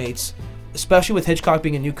line mates, especially with Hitchcock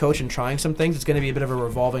being a new coach and trying some things, it's going to be a bit of a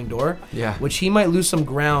revolving door. Yeah. Which he might lose some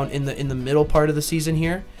ground in the middle part of the season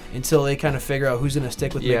here until they kind of figure out who's going to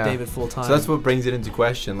stick with McDavid full time. So that's what brings it into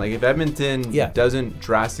question. Like, if Edmonton doesn't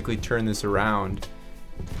drastically turn this around,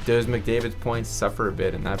 does McDavid's points suffer a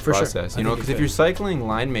bit in that process? Sure. Because if you're cycling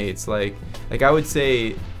line mates, like I would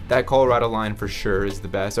say that Colorado line for sure is the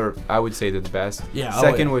best, or I would say they're the best. Yeah.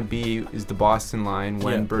 Second is the Boston line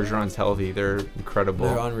when Bergeron's healthy. They're incredible.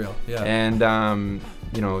 They're unreal. Yeah. And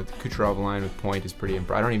Kucherov line with Point is pretty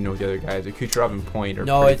impressive. I don't even know what the other guys are. Kucherov and Point are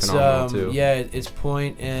pretty phenomenal too. Yeah, it's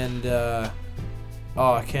Point and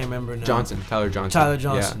I can't remember now. Tyler Johnson.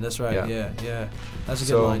 Yeah. That's right. Yeah. That's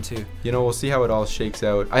a good line too. We'll see how it all shakes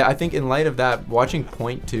out. I think in light of that, watching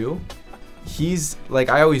Point too, he's like,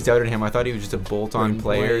 I always doubted him. I thought he was just a bolt-on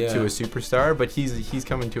player to a superstar, but he's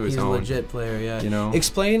coming to his own. He's a legit player, yeah.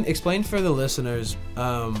 Explain for the listeners,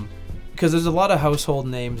 because there's a lot of household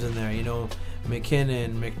names in there.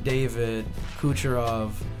 McKinnon, McDavid,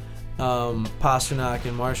 Kucherov, Pasternak,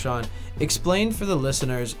 and Marchand. Explain for the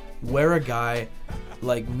listeners where a guy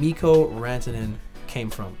like Mikko Rantanen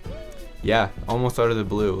came from. Yeah, almost out of the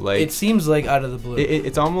blue. Like, it seems like out of the blue.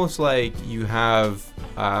 It's almost like you have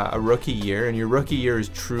a rookie year, and your rookie year is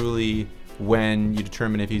truly when you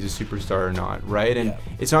determine if he's a superstar or not, right? And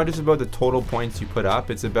it's not just about the total points you put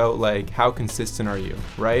up. It's about, like, how consistent are you,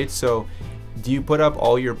 right? So do you put up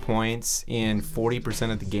all your points in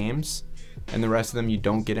 40% of the games and the rest of them you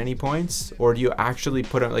don't get any points? Or do you actually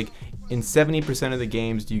put up, like, in 70% of the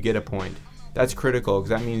games do you get a point? That's critical because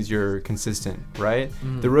that means you're consistent, right?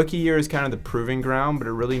 The rookie year is kind of the proving ground, but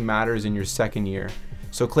it really matters in your second year.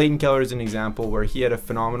 So Clayton Keller is an example where he had a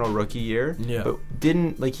phenomenal rookie year,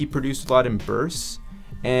 but he produced a lot in bursts.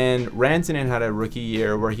 And Rantanen had a rookie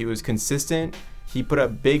year where he was consistent. He put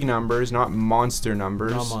up big numbers, not monster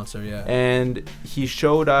numbers. Not monster, yeah. And he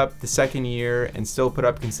showed up the second year and still put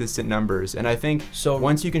up consistent numbers. And I think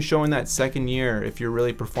once you can show in that second year, if you're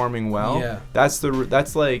really performing well, that's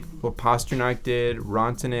like what Pasternak did,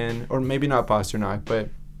 Rantanen, or maybe not Pasternak, but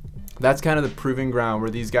that's kind of the proving ground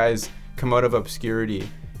where these guys come out of obscurity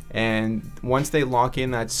And once they lock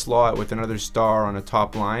in that slot with another star on a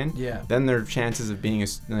top line, then their chances of being,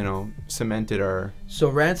 cemented are...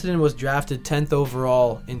 So Rantanen was drafted 10th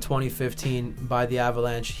overall in 2015 by the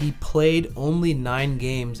Avalanche. He played only 9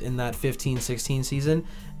 games in that 15-16 season.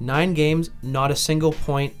 9 games, not a single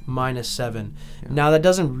point, -7. Yeah. Now, that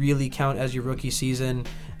doesn't really count as your rookie season.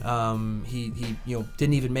 He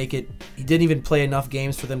didn't even make it. He didn't even play enough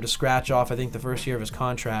games for them to scratch off, I think, the first year of his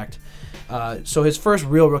contract. So his first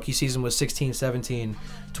real rookie season was 16-17.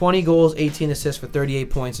 20 goals, 18 assists for 38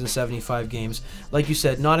 points in 75 games. Like you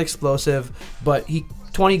said, not explosive, but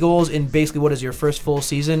 20 goals in basically what is your first full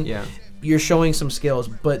season. Yeah. You're showing some skills,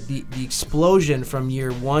 but the explosion from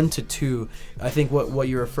year 1 to 2, I think what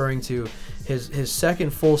you're referring to, his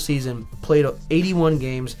second full season, played 81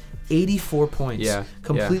 games, 84 points,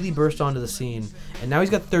 completely burst onto the scene, and now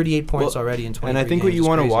he's got 38 points already in 20. And I think what you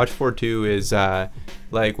want to watch for too is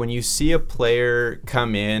like when you see a player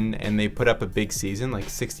come in and they put up a big season, like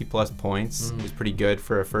 60 plus points is pretty good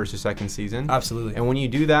for a first or second season. Absolutely. And when you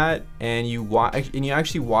do that and you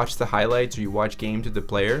actually watch the highlights or you watch games of the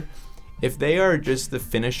player, if they are just the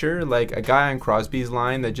finisher, like a guy on Crosby's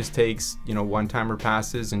line that just takes one-timer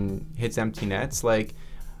passes and hits empty nets, like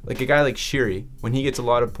a guy like Sheary, when he gets a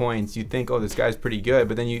lot of points, you think, oh, this guy's pretty good,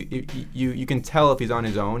 but then you can tell if he's on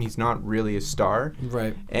his own, he's not really a star.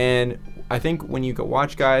 Right. And I think when you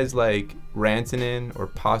watch guys like Rantanen or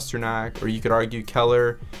Pasternak, or you could argue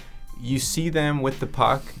Keller, you see them with the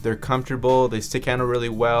puck, they're comfortable, they stick handle really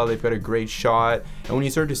well, they've got a great shot, and when you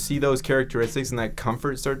start to see those characteristics and that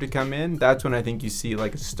comfort start to come in, that's when I think you see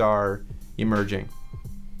like a star emerging.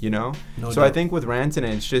 No doubt. I think with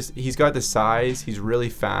Rantanen, it's just he's got the size, he's really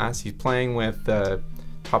fast, he's playing with the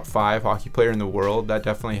top 5 hockey player in the world. That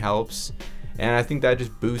definitely helps, and I think that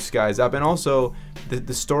just boosts guys up. And also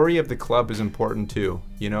the story of the club is important too.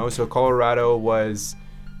 So Colorado was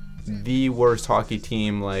the worst hockey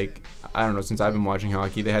team, like, I don't know, since I've been watching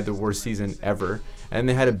hockey. They had the worst season ever, and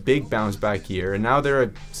they had a big bounce back year, and now they're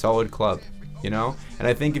a solid club. And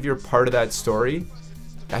I think if you're part of that story,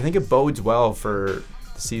 I think it bodes well for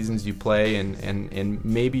seasons you play and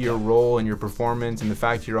maybe your role and your performance and the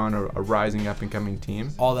fact you're on a rising up and coming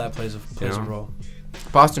team. All that plays a role.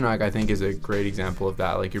 Pasternak, I think, is a great example of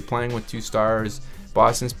that. Like, you're playing with 2 stars.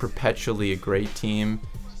 Boston's perpetually a great team.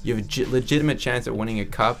 You have a legitimate chance at winning a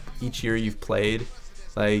cup each year you've played.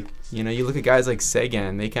 Like, you look at guys like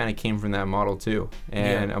Seguin, they kind of came from that model too.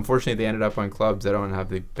 And unfortunately they ended up on clubs that don't have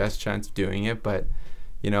the best chance of doing it, but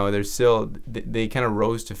they're still, they kind of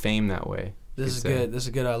rose to fame that way. This is good. This is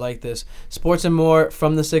good. I like this. Sports and More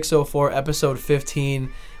from the 604, episode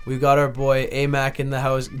 15. We've got our boy AMAC in the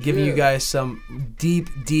house giving you guys some deep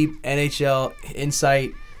NHL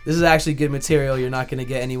insight. This is actually good material you're not going to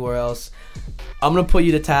get anywhere else. I'm going to put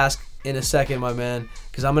you to task in a second, my man,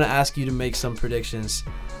 because I'm going to ask you to make some predictions.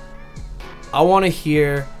 I want to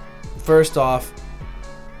hear, first off,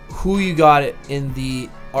 who you got in the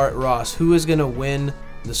Art Ross. Who is going to win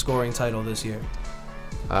the scoring title this year?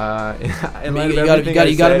 You got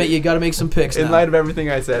to make some picks. In now. light of everything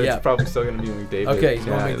I said, it's probably still going to be McDavid. Okay, he's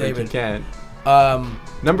going McDavid. Like, you can't.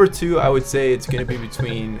 Number 2, I would say it's going to be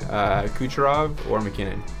between Kucherov or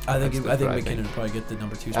McKinnon. I think McKinnon would probably get the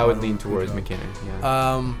number 2 spot. I would lean towards McKinnon.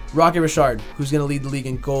 Yeah. Rocket Richard, who's going to lead the league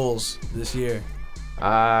in goals this year?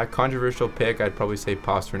 Controversial pick. I'd probably say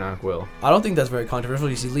Pasternak will. I don't think that's very controversial.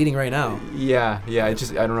 He's leading right now. Yeah. I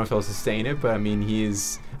don't know if he'll sustain it, but I mean,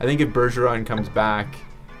 I think if Bergeron comes back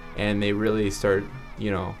and they really start,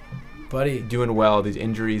 doing well, these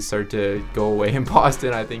injuries start to go away in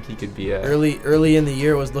Boston, I think he could be early in the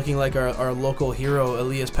year was looking like our local hero,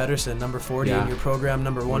 Elias Pettersson, number 40 in your program,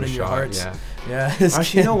 number 1 in your hearts. Yeah.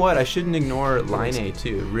 Actually, you know what? I shouldn't ignore Laine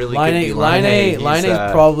too. Really good.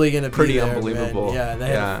 Laine's probably going to be pretty there, unbelievable. Man.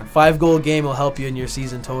 Yeah, 5-goal game will help you in your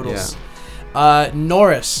season totals. Yeah.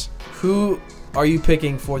 Norris, who are you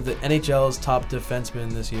picking for the NHL's top defenseman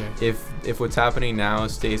this year? If what's happening now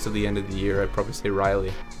stays till the end of the year, I'd probably say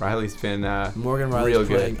Riley. Riley's been Morgan Riley's real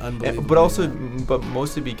playing good, unbelievable. but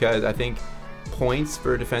mostly because I think points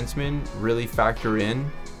for a defenseman really factor in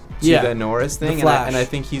to the Norris thing, and I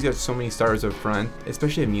think he's got so many stars up front,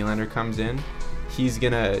 especially if Nylander comes in, he's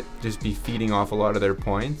gonna just be feeding off a lot of their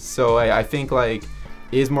points. So I think, like,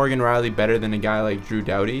 is Morgan Riley better than a guy like Drew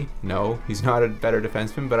Doughty? No, he's not a better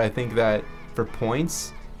defenseman, but I think that for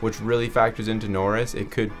points, which really factors into Norris,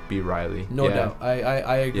 it could be Riley. No doubt. I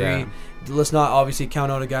agree. Yeah. Let's not obviously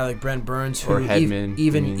count out a guy like Brent Burns, who or Hedman.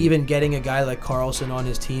 Even getting a guy like Carlson on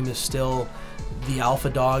his team is still the alpha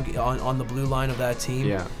dog on the blue line of that team.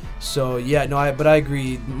 Yeah. So yeah, no, I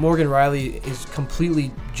agree. Morgan Riley is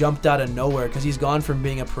completely jumped out of nowhere because he's gone from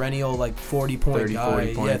being a perennial like 40-point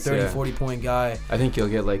guy, 40 points, 40-point guy. I think he'll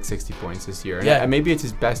get like 60 points this year. Yeah, and maybe it's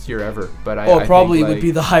his best year ever. But I probably think, would like,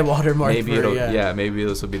 be the high water mark. Maybe for, maybe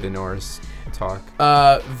this will be the Norris talk.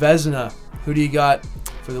 Vezina, who do you got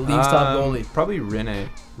for the league's top goalie? Probably Rinne.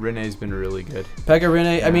 Rinne's been really good. Pekka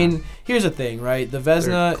Rinne. Yeah. I mean, here's the thing, right? The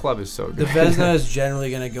Vezina Their club is so good. The Vezina is generally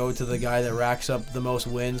going to go to the guy that racks up the most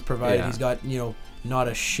wins, provided he's got, not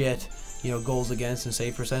a shit, goals against and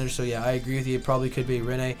save percentage. So yeah, I agree with you. It probably could be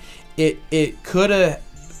Rinne. It could have.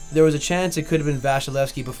 There was a chance it could have been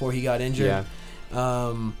Vasilevsky before he got injured.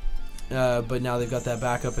 Yeah. But now they've got that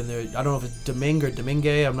backup in there. I don't know if it's Domingue or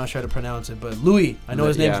Domingue. I'm not sure how to pronounce it, but Louis. I know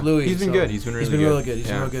his name's Louis. He's been good. He's been really good. He's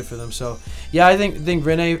been real good for them. So yeah, I think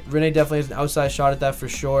Rinne definitely has an outside shot at that for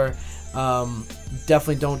sure.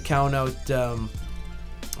 Definitely don't count out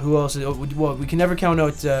who else. Well, we can never count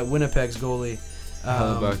out Winnipeg's goalie.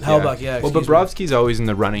 Hellbuck, yeah. Well, Bobrovsky's always in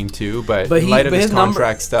the running too, but in light of his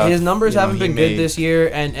contract stuff, his numbers haven't been good this year,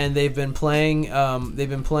 and they've been playing. They've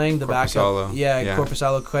been playing the Korpisalo. backup.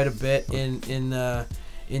 Korpisalo quite a bit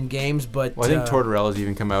in games, but I think Tortorella's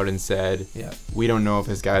even come out and said, we don't know if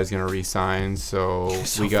this guy's gonna re-sign, so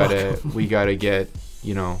we gotta get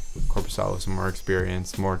Korpisalo some more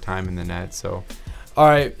experience, more time in the net. So, all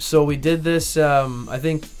right, so we did this. I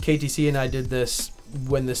think KTC and I did this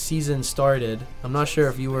when the season started. I'm not sure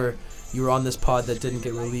if you were on this pod that didn't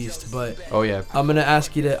get released, but I'm gonna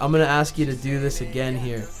ask you to do this again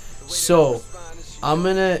here. So how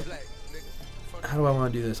do I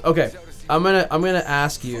want to do this? Okay, I'm gonna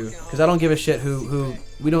ask you, because I don't give a shit who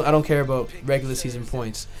I don't care about regular season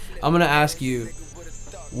points. I'm gonna ask you,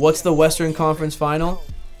 what's the Western Conference Final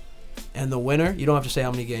and the winner? You don't have to say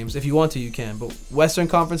how many games. If you want to, you can. But Western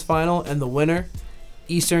Conference Final and the winner,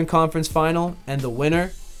 Eastern Conference Final and the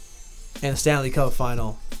winner, and Stanley Cup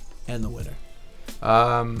Final and the winner.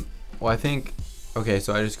 Well, I think,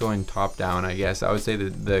 so I just going top down, I guess. I would say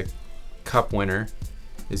that the Cup winner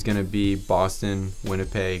is going to be Boston,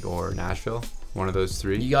 Winnipeg, or Nashville. One of those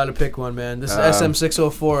three. You got to pick one, man. This is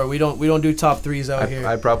SM604. We don't do top threes out here.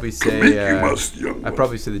 I'd probably say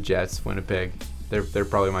the Jets, Winnipeg. They're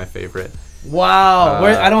probably my favorite. Wow,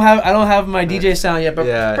 I don't have my DJ sound yet, but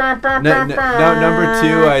number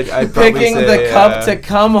two, I'd probably picking say, the cup to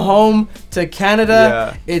come home to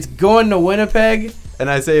Canada. It's going to Winnipeg. And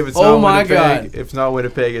I say if it's if it's not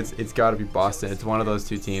Winnipeg, it's got to be Boston. It's one of those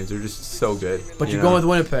two teams. They're just so good. But you're going with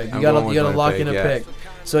Winnipeg. You gotta lock in a pick.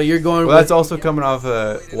 So you're going. Well, that's also coming off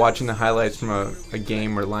watching the highlights from a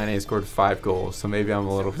game where Laine scored 5 goals. So maybe I'm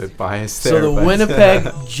a little bit biased there. So the Winnipeg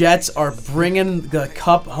Jets are bringing the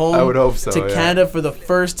cup home. I would hope so, to Canada for the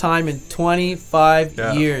first time in 25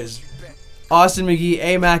 years. Austin McGee,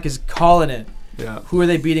 AMAC is calling it. Yeah. Who are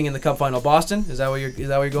they beating in the cup final? Boston? Is that what you're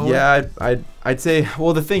going with? Yeah, I'd say.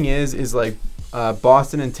 Well, the thing is like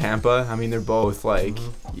Boston and Tampa. I mean, they're both like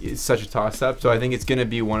it's such a toss-up. So I think it's going to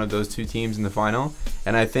be one of those two teams in the final,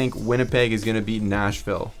 and I think Winnipeg is going to beat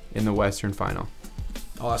Nashville in the Western final.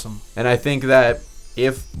 Awesome. And I think that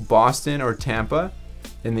if Boston or Tampa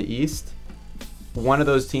in the East, one of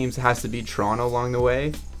those teams has to beat Toronto along the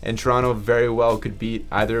way, and Toronto very well could beat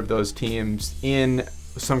either of those teams in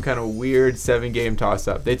some kind of weird 7-game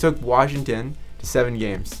toss-up. They took Washington to 7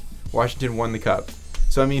 games. Washington won the cup.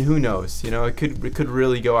 So I mean, who knows? It could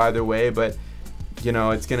really go either way, but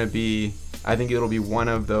it's gonna be. I think it'll be one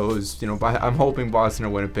of those. I'm hoping Boston or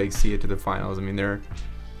Winnipeg see it to the finals. I mean, they're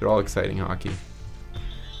all exciting hockey.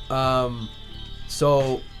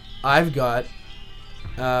 So I've got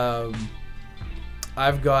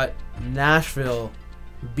Nashville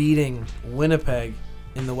beating Winnipeg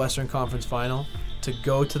in the Western Conference Final to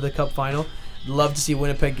go to the Cup Final. Love to see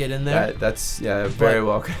Winnipeg get in there. That's very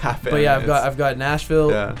well could happen. But yeah, I've got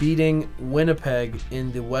Nashville beating Winnipeg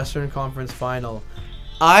in the Western Conference Final.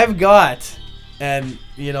 I've got, and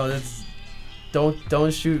this,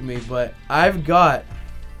 don't shoot me, but I've got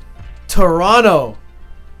Toronto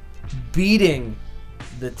beating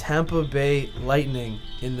the Tampa Bay Lightning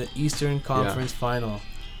in the Eastern Conference Final.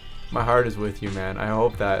 My heart is with you, man. I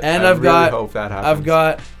hope that. And I really hope that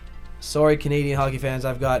happens. Sorry, Canadian hockey fans.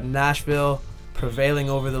 I've got Nashville prevailing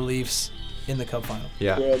over the Leafs in the Cup Final.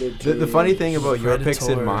 Yeah. The funny thing about your picks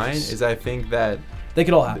and mine is I think that they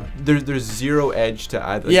could all happen. There's zero edge to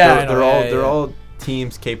either. Yeah, they're all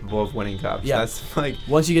teams capable of winning cups. Yeah. That's like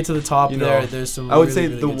once you get to the top there's some. I would really, say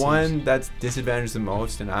really the good one teams. that's disadvantaged the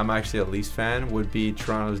most, and I'm actually a Leafs fan, would be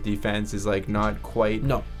Toronto's defense is like not quite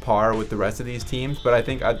par with the rest of these teams. But I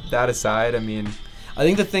think that aside, I mean. I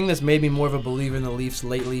think the thing that's made me more of a believer in the Leafs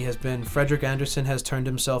lately has been Frederik Andersen has turned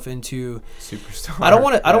himself into superstar. I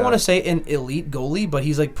don't want to say an elite goalie, but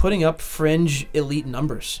he's like putting up fringe elite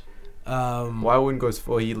numbers. Why wouldn't go?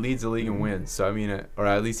 Well, he leads the league in wins, so I mean, or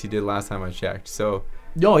at least he did last time I checked. So.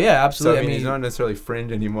 No, yeah, absolutely. So, I mean, he's not necessarily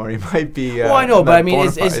fringe anymore. He might be. Well, I know, but I mean,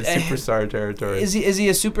 is superstar territory. Is he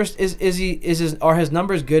a super? Are his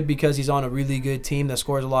numbers good because he's on a really good team that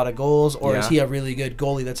scores a lot of goals, or is he a really good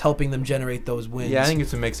goalie that's helping them generate those wins? Yeah, I think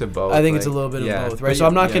it's a mix of both. I think it's a little bit of both, right? So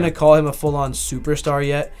I'm not going to call him a full-on superstar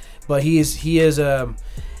yet, but he is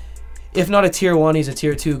if not a tier 1, he's a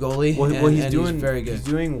tier 2 goalie. Well, he's doing very good. He's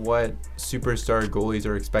doing what superstar goalies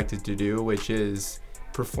are expected to do, which is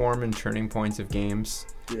perform in turning points of games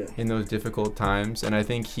in those difficult times, and I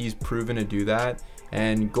think he's proven to do that.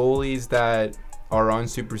 And goalies that are on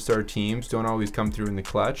superstar teams don't always come through in the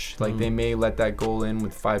clutch. Like they may let that goal in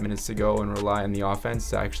with 5 minutes to go and rely on the offense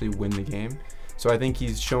to actually win the game. So I think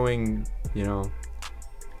he's showing,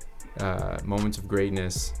 moments of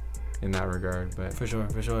greatness in that regard. But for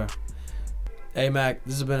sure. Hey Mac,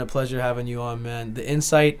 this has been a pleasure having you on, man. The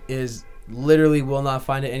insight is literally will not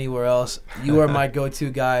find it anywhere else. You are my go-to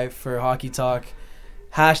guy for hockey talk.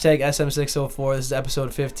 Hashtag SM604. This is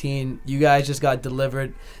episode 15. You guys just got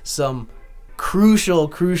delivered some crucial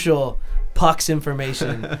pucks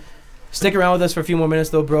information. Stick around with us for a few more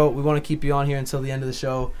minutes though, bro. We want to keep you on here until the end of the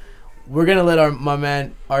show. We're gonna let my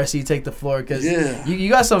man RC take the floor because you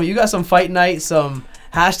got some fight night, some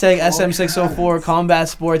hashtag SM604 combat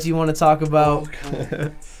sports you want to talk about.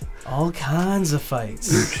 All kinds of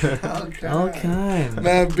fights. All kinds.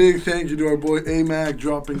 Man, big thank you to our boy AMAC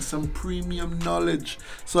dropping some premium knowledge.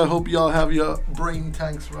 So I hope y'all have your brain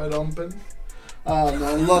tanks right open.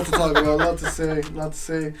 A lot to talk about, a lot to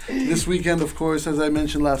say. This weekend, of course, as I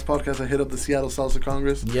mentioned last podcast, I hit up the Seattle Salsa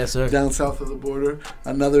Congress. Yes, sir. Down south of the border.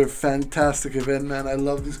 Another fantastic event, man. I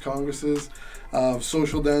love these congresses.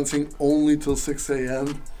 Social dancing only till 6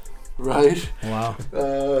 a.m. Right? Wow.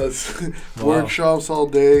 Workshops all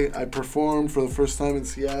day. I performed for the first time in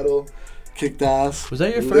Seattle. Kicked ass. Was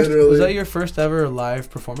that your first ever live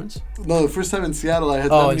performance? No, the first time in Seattle. I had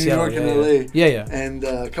done New York and LA. Yeah. And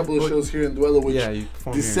a couple of shows here in Duelo,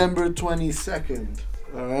 which December 22nd.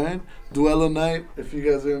 All right? Duelo night. If you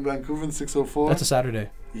guys are in Vancouver, 604. That's a Saturday.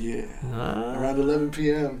 Yeah. Around 11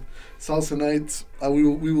 p.m. Salsa nights. We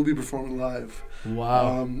will be performing live.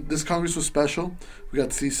 Wow. This Congress was special. We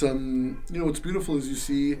got to see some, what's beautiful is you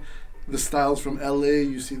see the styles from LA,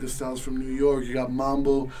 you see the styles from New York, you got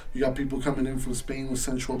mambo, you got people coming in from Spain with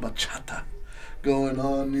sensual bachata going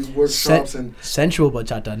on, these workshops. And sensual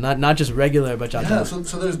bachata, not just regular bachata. Yeah, so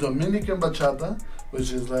there's Dominican bachata,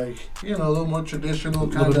 which is like, a little more traditional,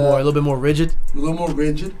 a little bit more rigid. A little more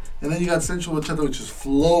rigid. And then you got sensual bachata, which is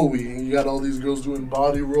flowy, and you got all these girls doing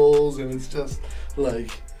body rolls, and it's just like...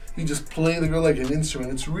 You just play the girl like an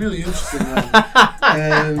instrument. It's really interesting, man.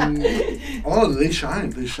 And they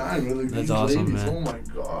shine. Really. That's these awesome, ladies, man. oh my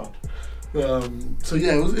god. So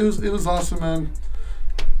yeah, it was awesome, man.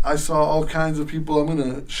 I saw all kinds of people. I'm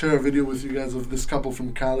gonna share a video with you guys of this couple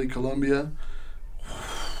from Cali, Colombia.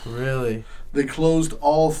 Really? They closed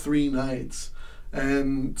all 3 nights.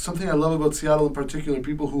 And something I love about Seattle in particular,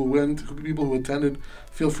 people who attended,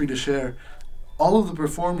 feel free to share. All of the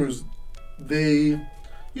performers, they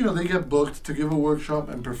get booked to give a workshop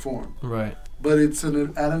and perform. Right. But it's at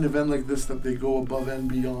an event like this that they go above and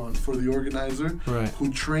beyond for the organizer, who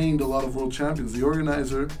trained a lot of world champions. The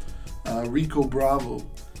organizer, Rico Bravo,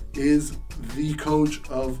 is the coach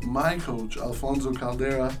of my coach, Alfonso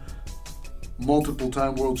Caldera,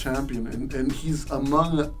 multiple-time world champion. And he's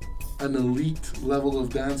among an elite level of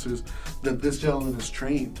dancers that this gentleman has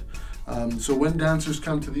trained. So when dancers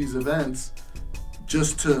come to these events,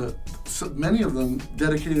 many of them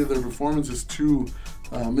dedicated their performances to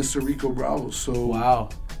Mr. Rico Bravo. So wow,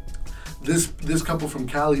 this couple from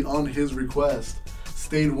Cali, on his request,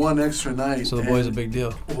 stayed 1 extra night. So the boy's a big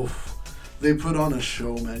deal. They put on a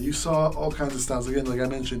show, man. You saw all kinds of styles. Again, like I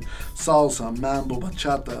mentioned, salsa, mambo,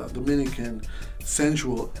 bachata, Dominican,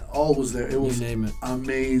 sensual, all was there. It was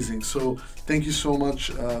amazing. So thank you so much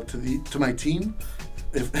to my team.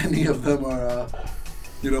 If any of them are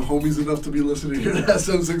homies enough to be listening here to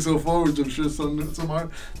SM604, which I'm sure some are.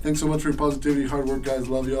 Thanks so much for your positivity, hard work, guys.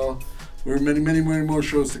 Love y'all. We're many more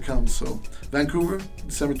shows to come. So Vancouver,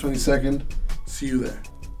 December 22nd. See you there.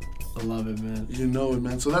 I love it, man. You know it,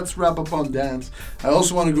 man. So let's wrap up on dance. I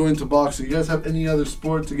also want to go into boxing. You guys have any other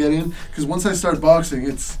sport to get in? Because once I start boxing,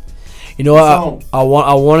 it's... I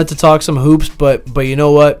wanted to talk some hoops, but you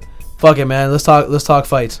know what? Fuck it, man. Let's talk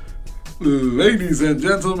fights. Ladies and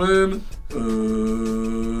gentlemen,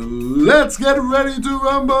 Let's get ready to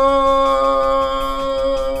rumble.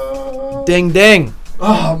 Ding, ding.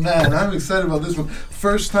 Oh, man, I'm excited about this one.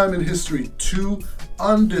 First time in history, 2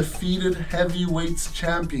 undefeated heavyweights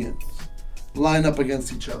champions line up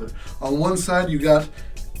against each other. On one side, you got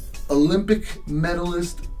Olympic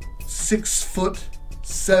medalist,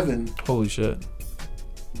 6'7". Holy shit.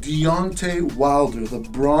 Deontay Wilder, the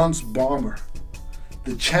bronze bomber,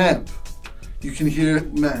 the champ. You can hear,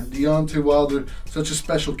 man, Deontay Wilder, such a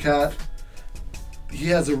special cat. He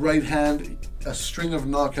has a right hand, a string of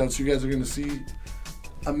knockouts. You guys are going to see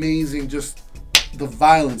amazing, just the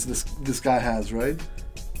violence this guy has, right?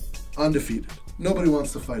 Undefeated. Nobody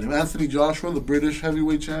wants to fight him. Anthony Joshua, the British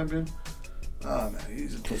heavyweight champion. Ah, man,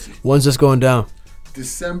 he's a pussy. When's this going down?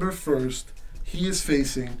 December 1st, he is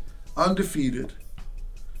facing undefeated,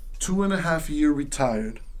 2.5-year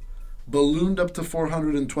retired, ballooned up to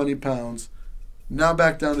 420 pounds, now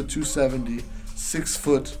back down to 270,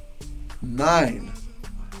 6'9",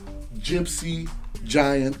 Gypsy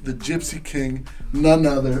Giant, the Gypsy King, none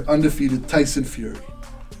other, undefeated Tyson Fury.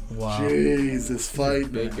 Wow. Jesus,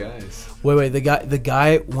 fight, Big man. guys. Wait. The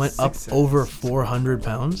guy went up 6'7". over 400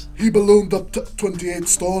 pounds? He ballooned up to 28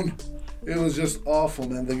 stone. It was just awful,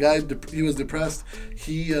 man. The guy, he was depressed.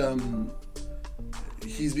 He's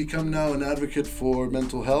become now an advocate for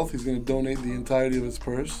mental health. He's going to donate the entirety of his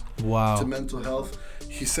purse to mental health.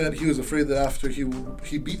 He said he was afraid that after he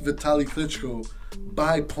beat Vitaly Klitschko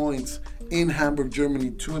by points in Hamburg,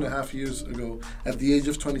 Germany 2.5 years ago, at the age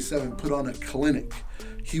of 27, put on a clinic.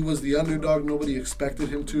 He was the underdog. Nobody expected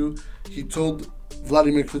him to. He told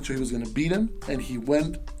Vladimir Klitschko he was going to beat him, and he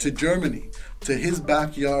went to Germany, to his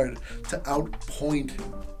backyard, to outpoint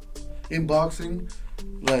him. In boxing,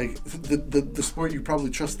 like the sport you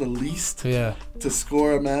probably trust the least to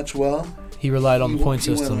score a match well, he relied on the point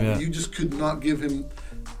system. You just could not give him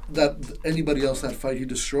anybody else that fight. He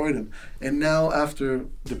destroyed him. And now, after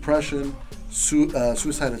depression,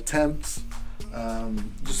 suicide attempts,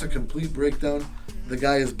 just a complete breakdown, the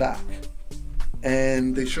guy is back.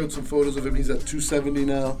 And they showed some photos of him. He's at 270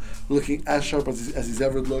 now, looking as sharp as he's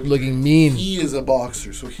ever looked. Looking mean. He is a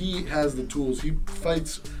boxer, so he has the tools. He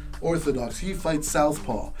fights orthodox. He fights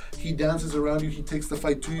southpaw. He dances around you. He takes the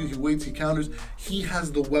fight to you. He waits. He counters. He has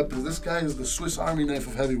the weapons. This guy is the Swiss Army knife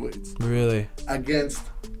of heavyweights. Really? Against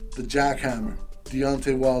the jackhammer,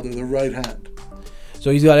 Deontay Wilder, the right hand. So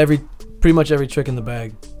he's got pretty much every trick in the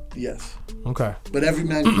bag. Yes. Okay. But every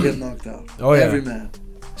man can get knocked out. Oh, yeah. Every man.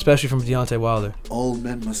 Especially from Deontay Wilder. All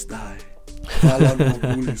men must die.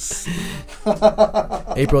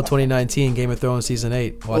 April 2019, Game of Thrones Season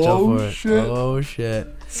 8. Watch out for it. Shit. Oh, shit.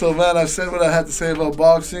 So, man, I've said what I had to say about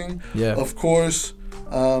boxing. Yeah. Of course,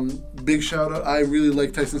 big shout out. I really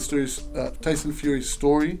like Tyson Fury's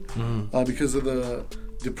story because of the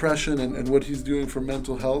depression and what he's doing for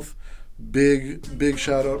mental health. Big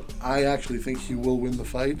shout out. I actually think he will win the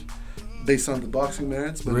fight based on the boxing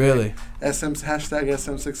merits. But really? Hashtag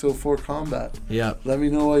SM604 combat. Yeah. Let me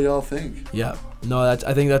know what y'all think. Yeah. No, I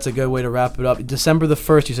think that's a good way to wrap it up. December the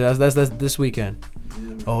 1st, you said. That's this weekend.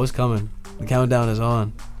 Yeah. Oh, it's coming. The countdown is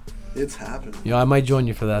on. It's happening. I might join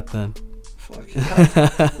you for that then. Fuck yeah.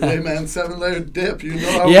 Hey, man, 7-layer dip. You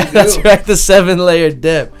know how we do. That's right. The 7-layer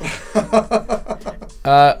dip.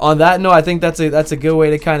 On that note, I think that's a good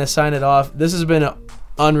way to kind of sign it off. This has been an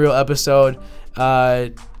unreal episode.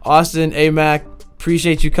 Austin, AMAC,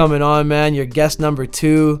 appreciate you coming on, man. You're guest number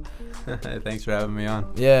 2. Thanks for having me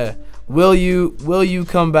on. Yeah. Will you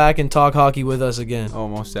come back and talk hockey with us again? Oh,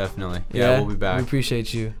 most definitely. Yeah, we'll be back. We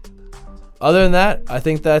appreciate you. Other than that, I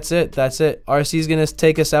think that's it. RC's going to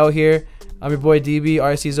take us out here. I'm your boy DB.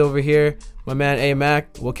 RC's over here. My man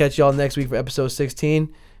AMAC. We'll catch y'all next week for episode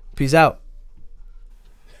 16. Peace out.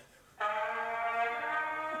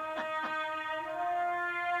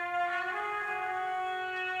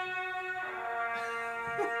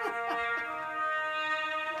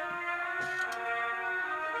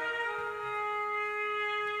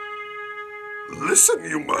 Listen,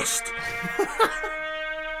 you must.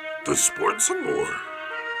 To sports and more.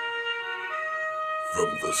 From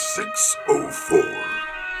the 604.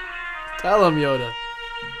 Tell him, Yoda.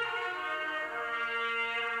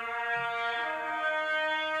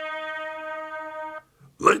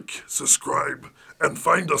 Like, subscribe, and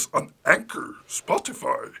find us on Anchor,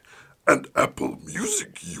 Spotify, and Apple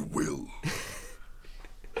Music, you will.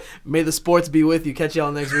 May the sports be with you. Catch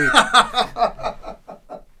y'all next week.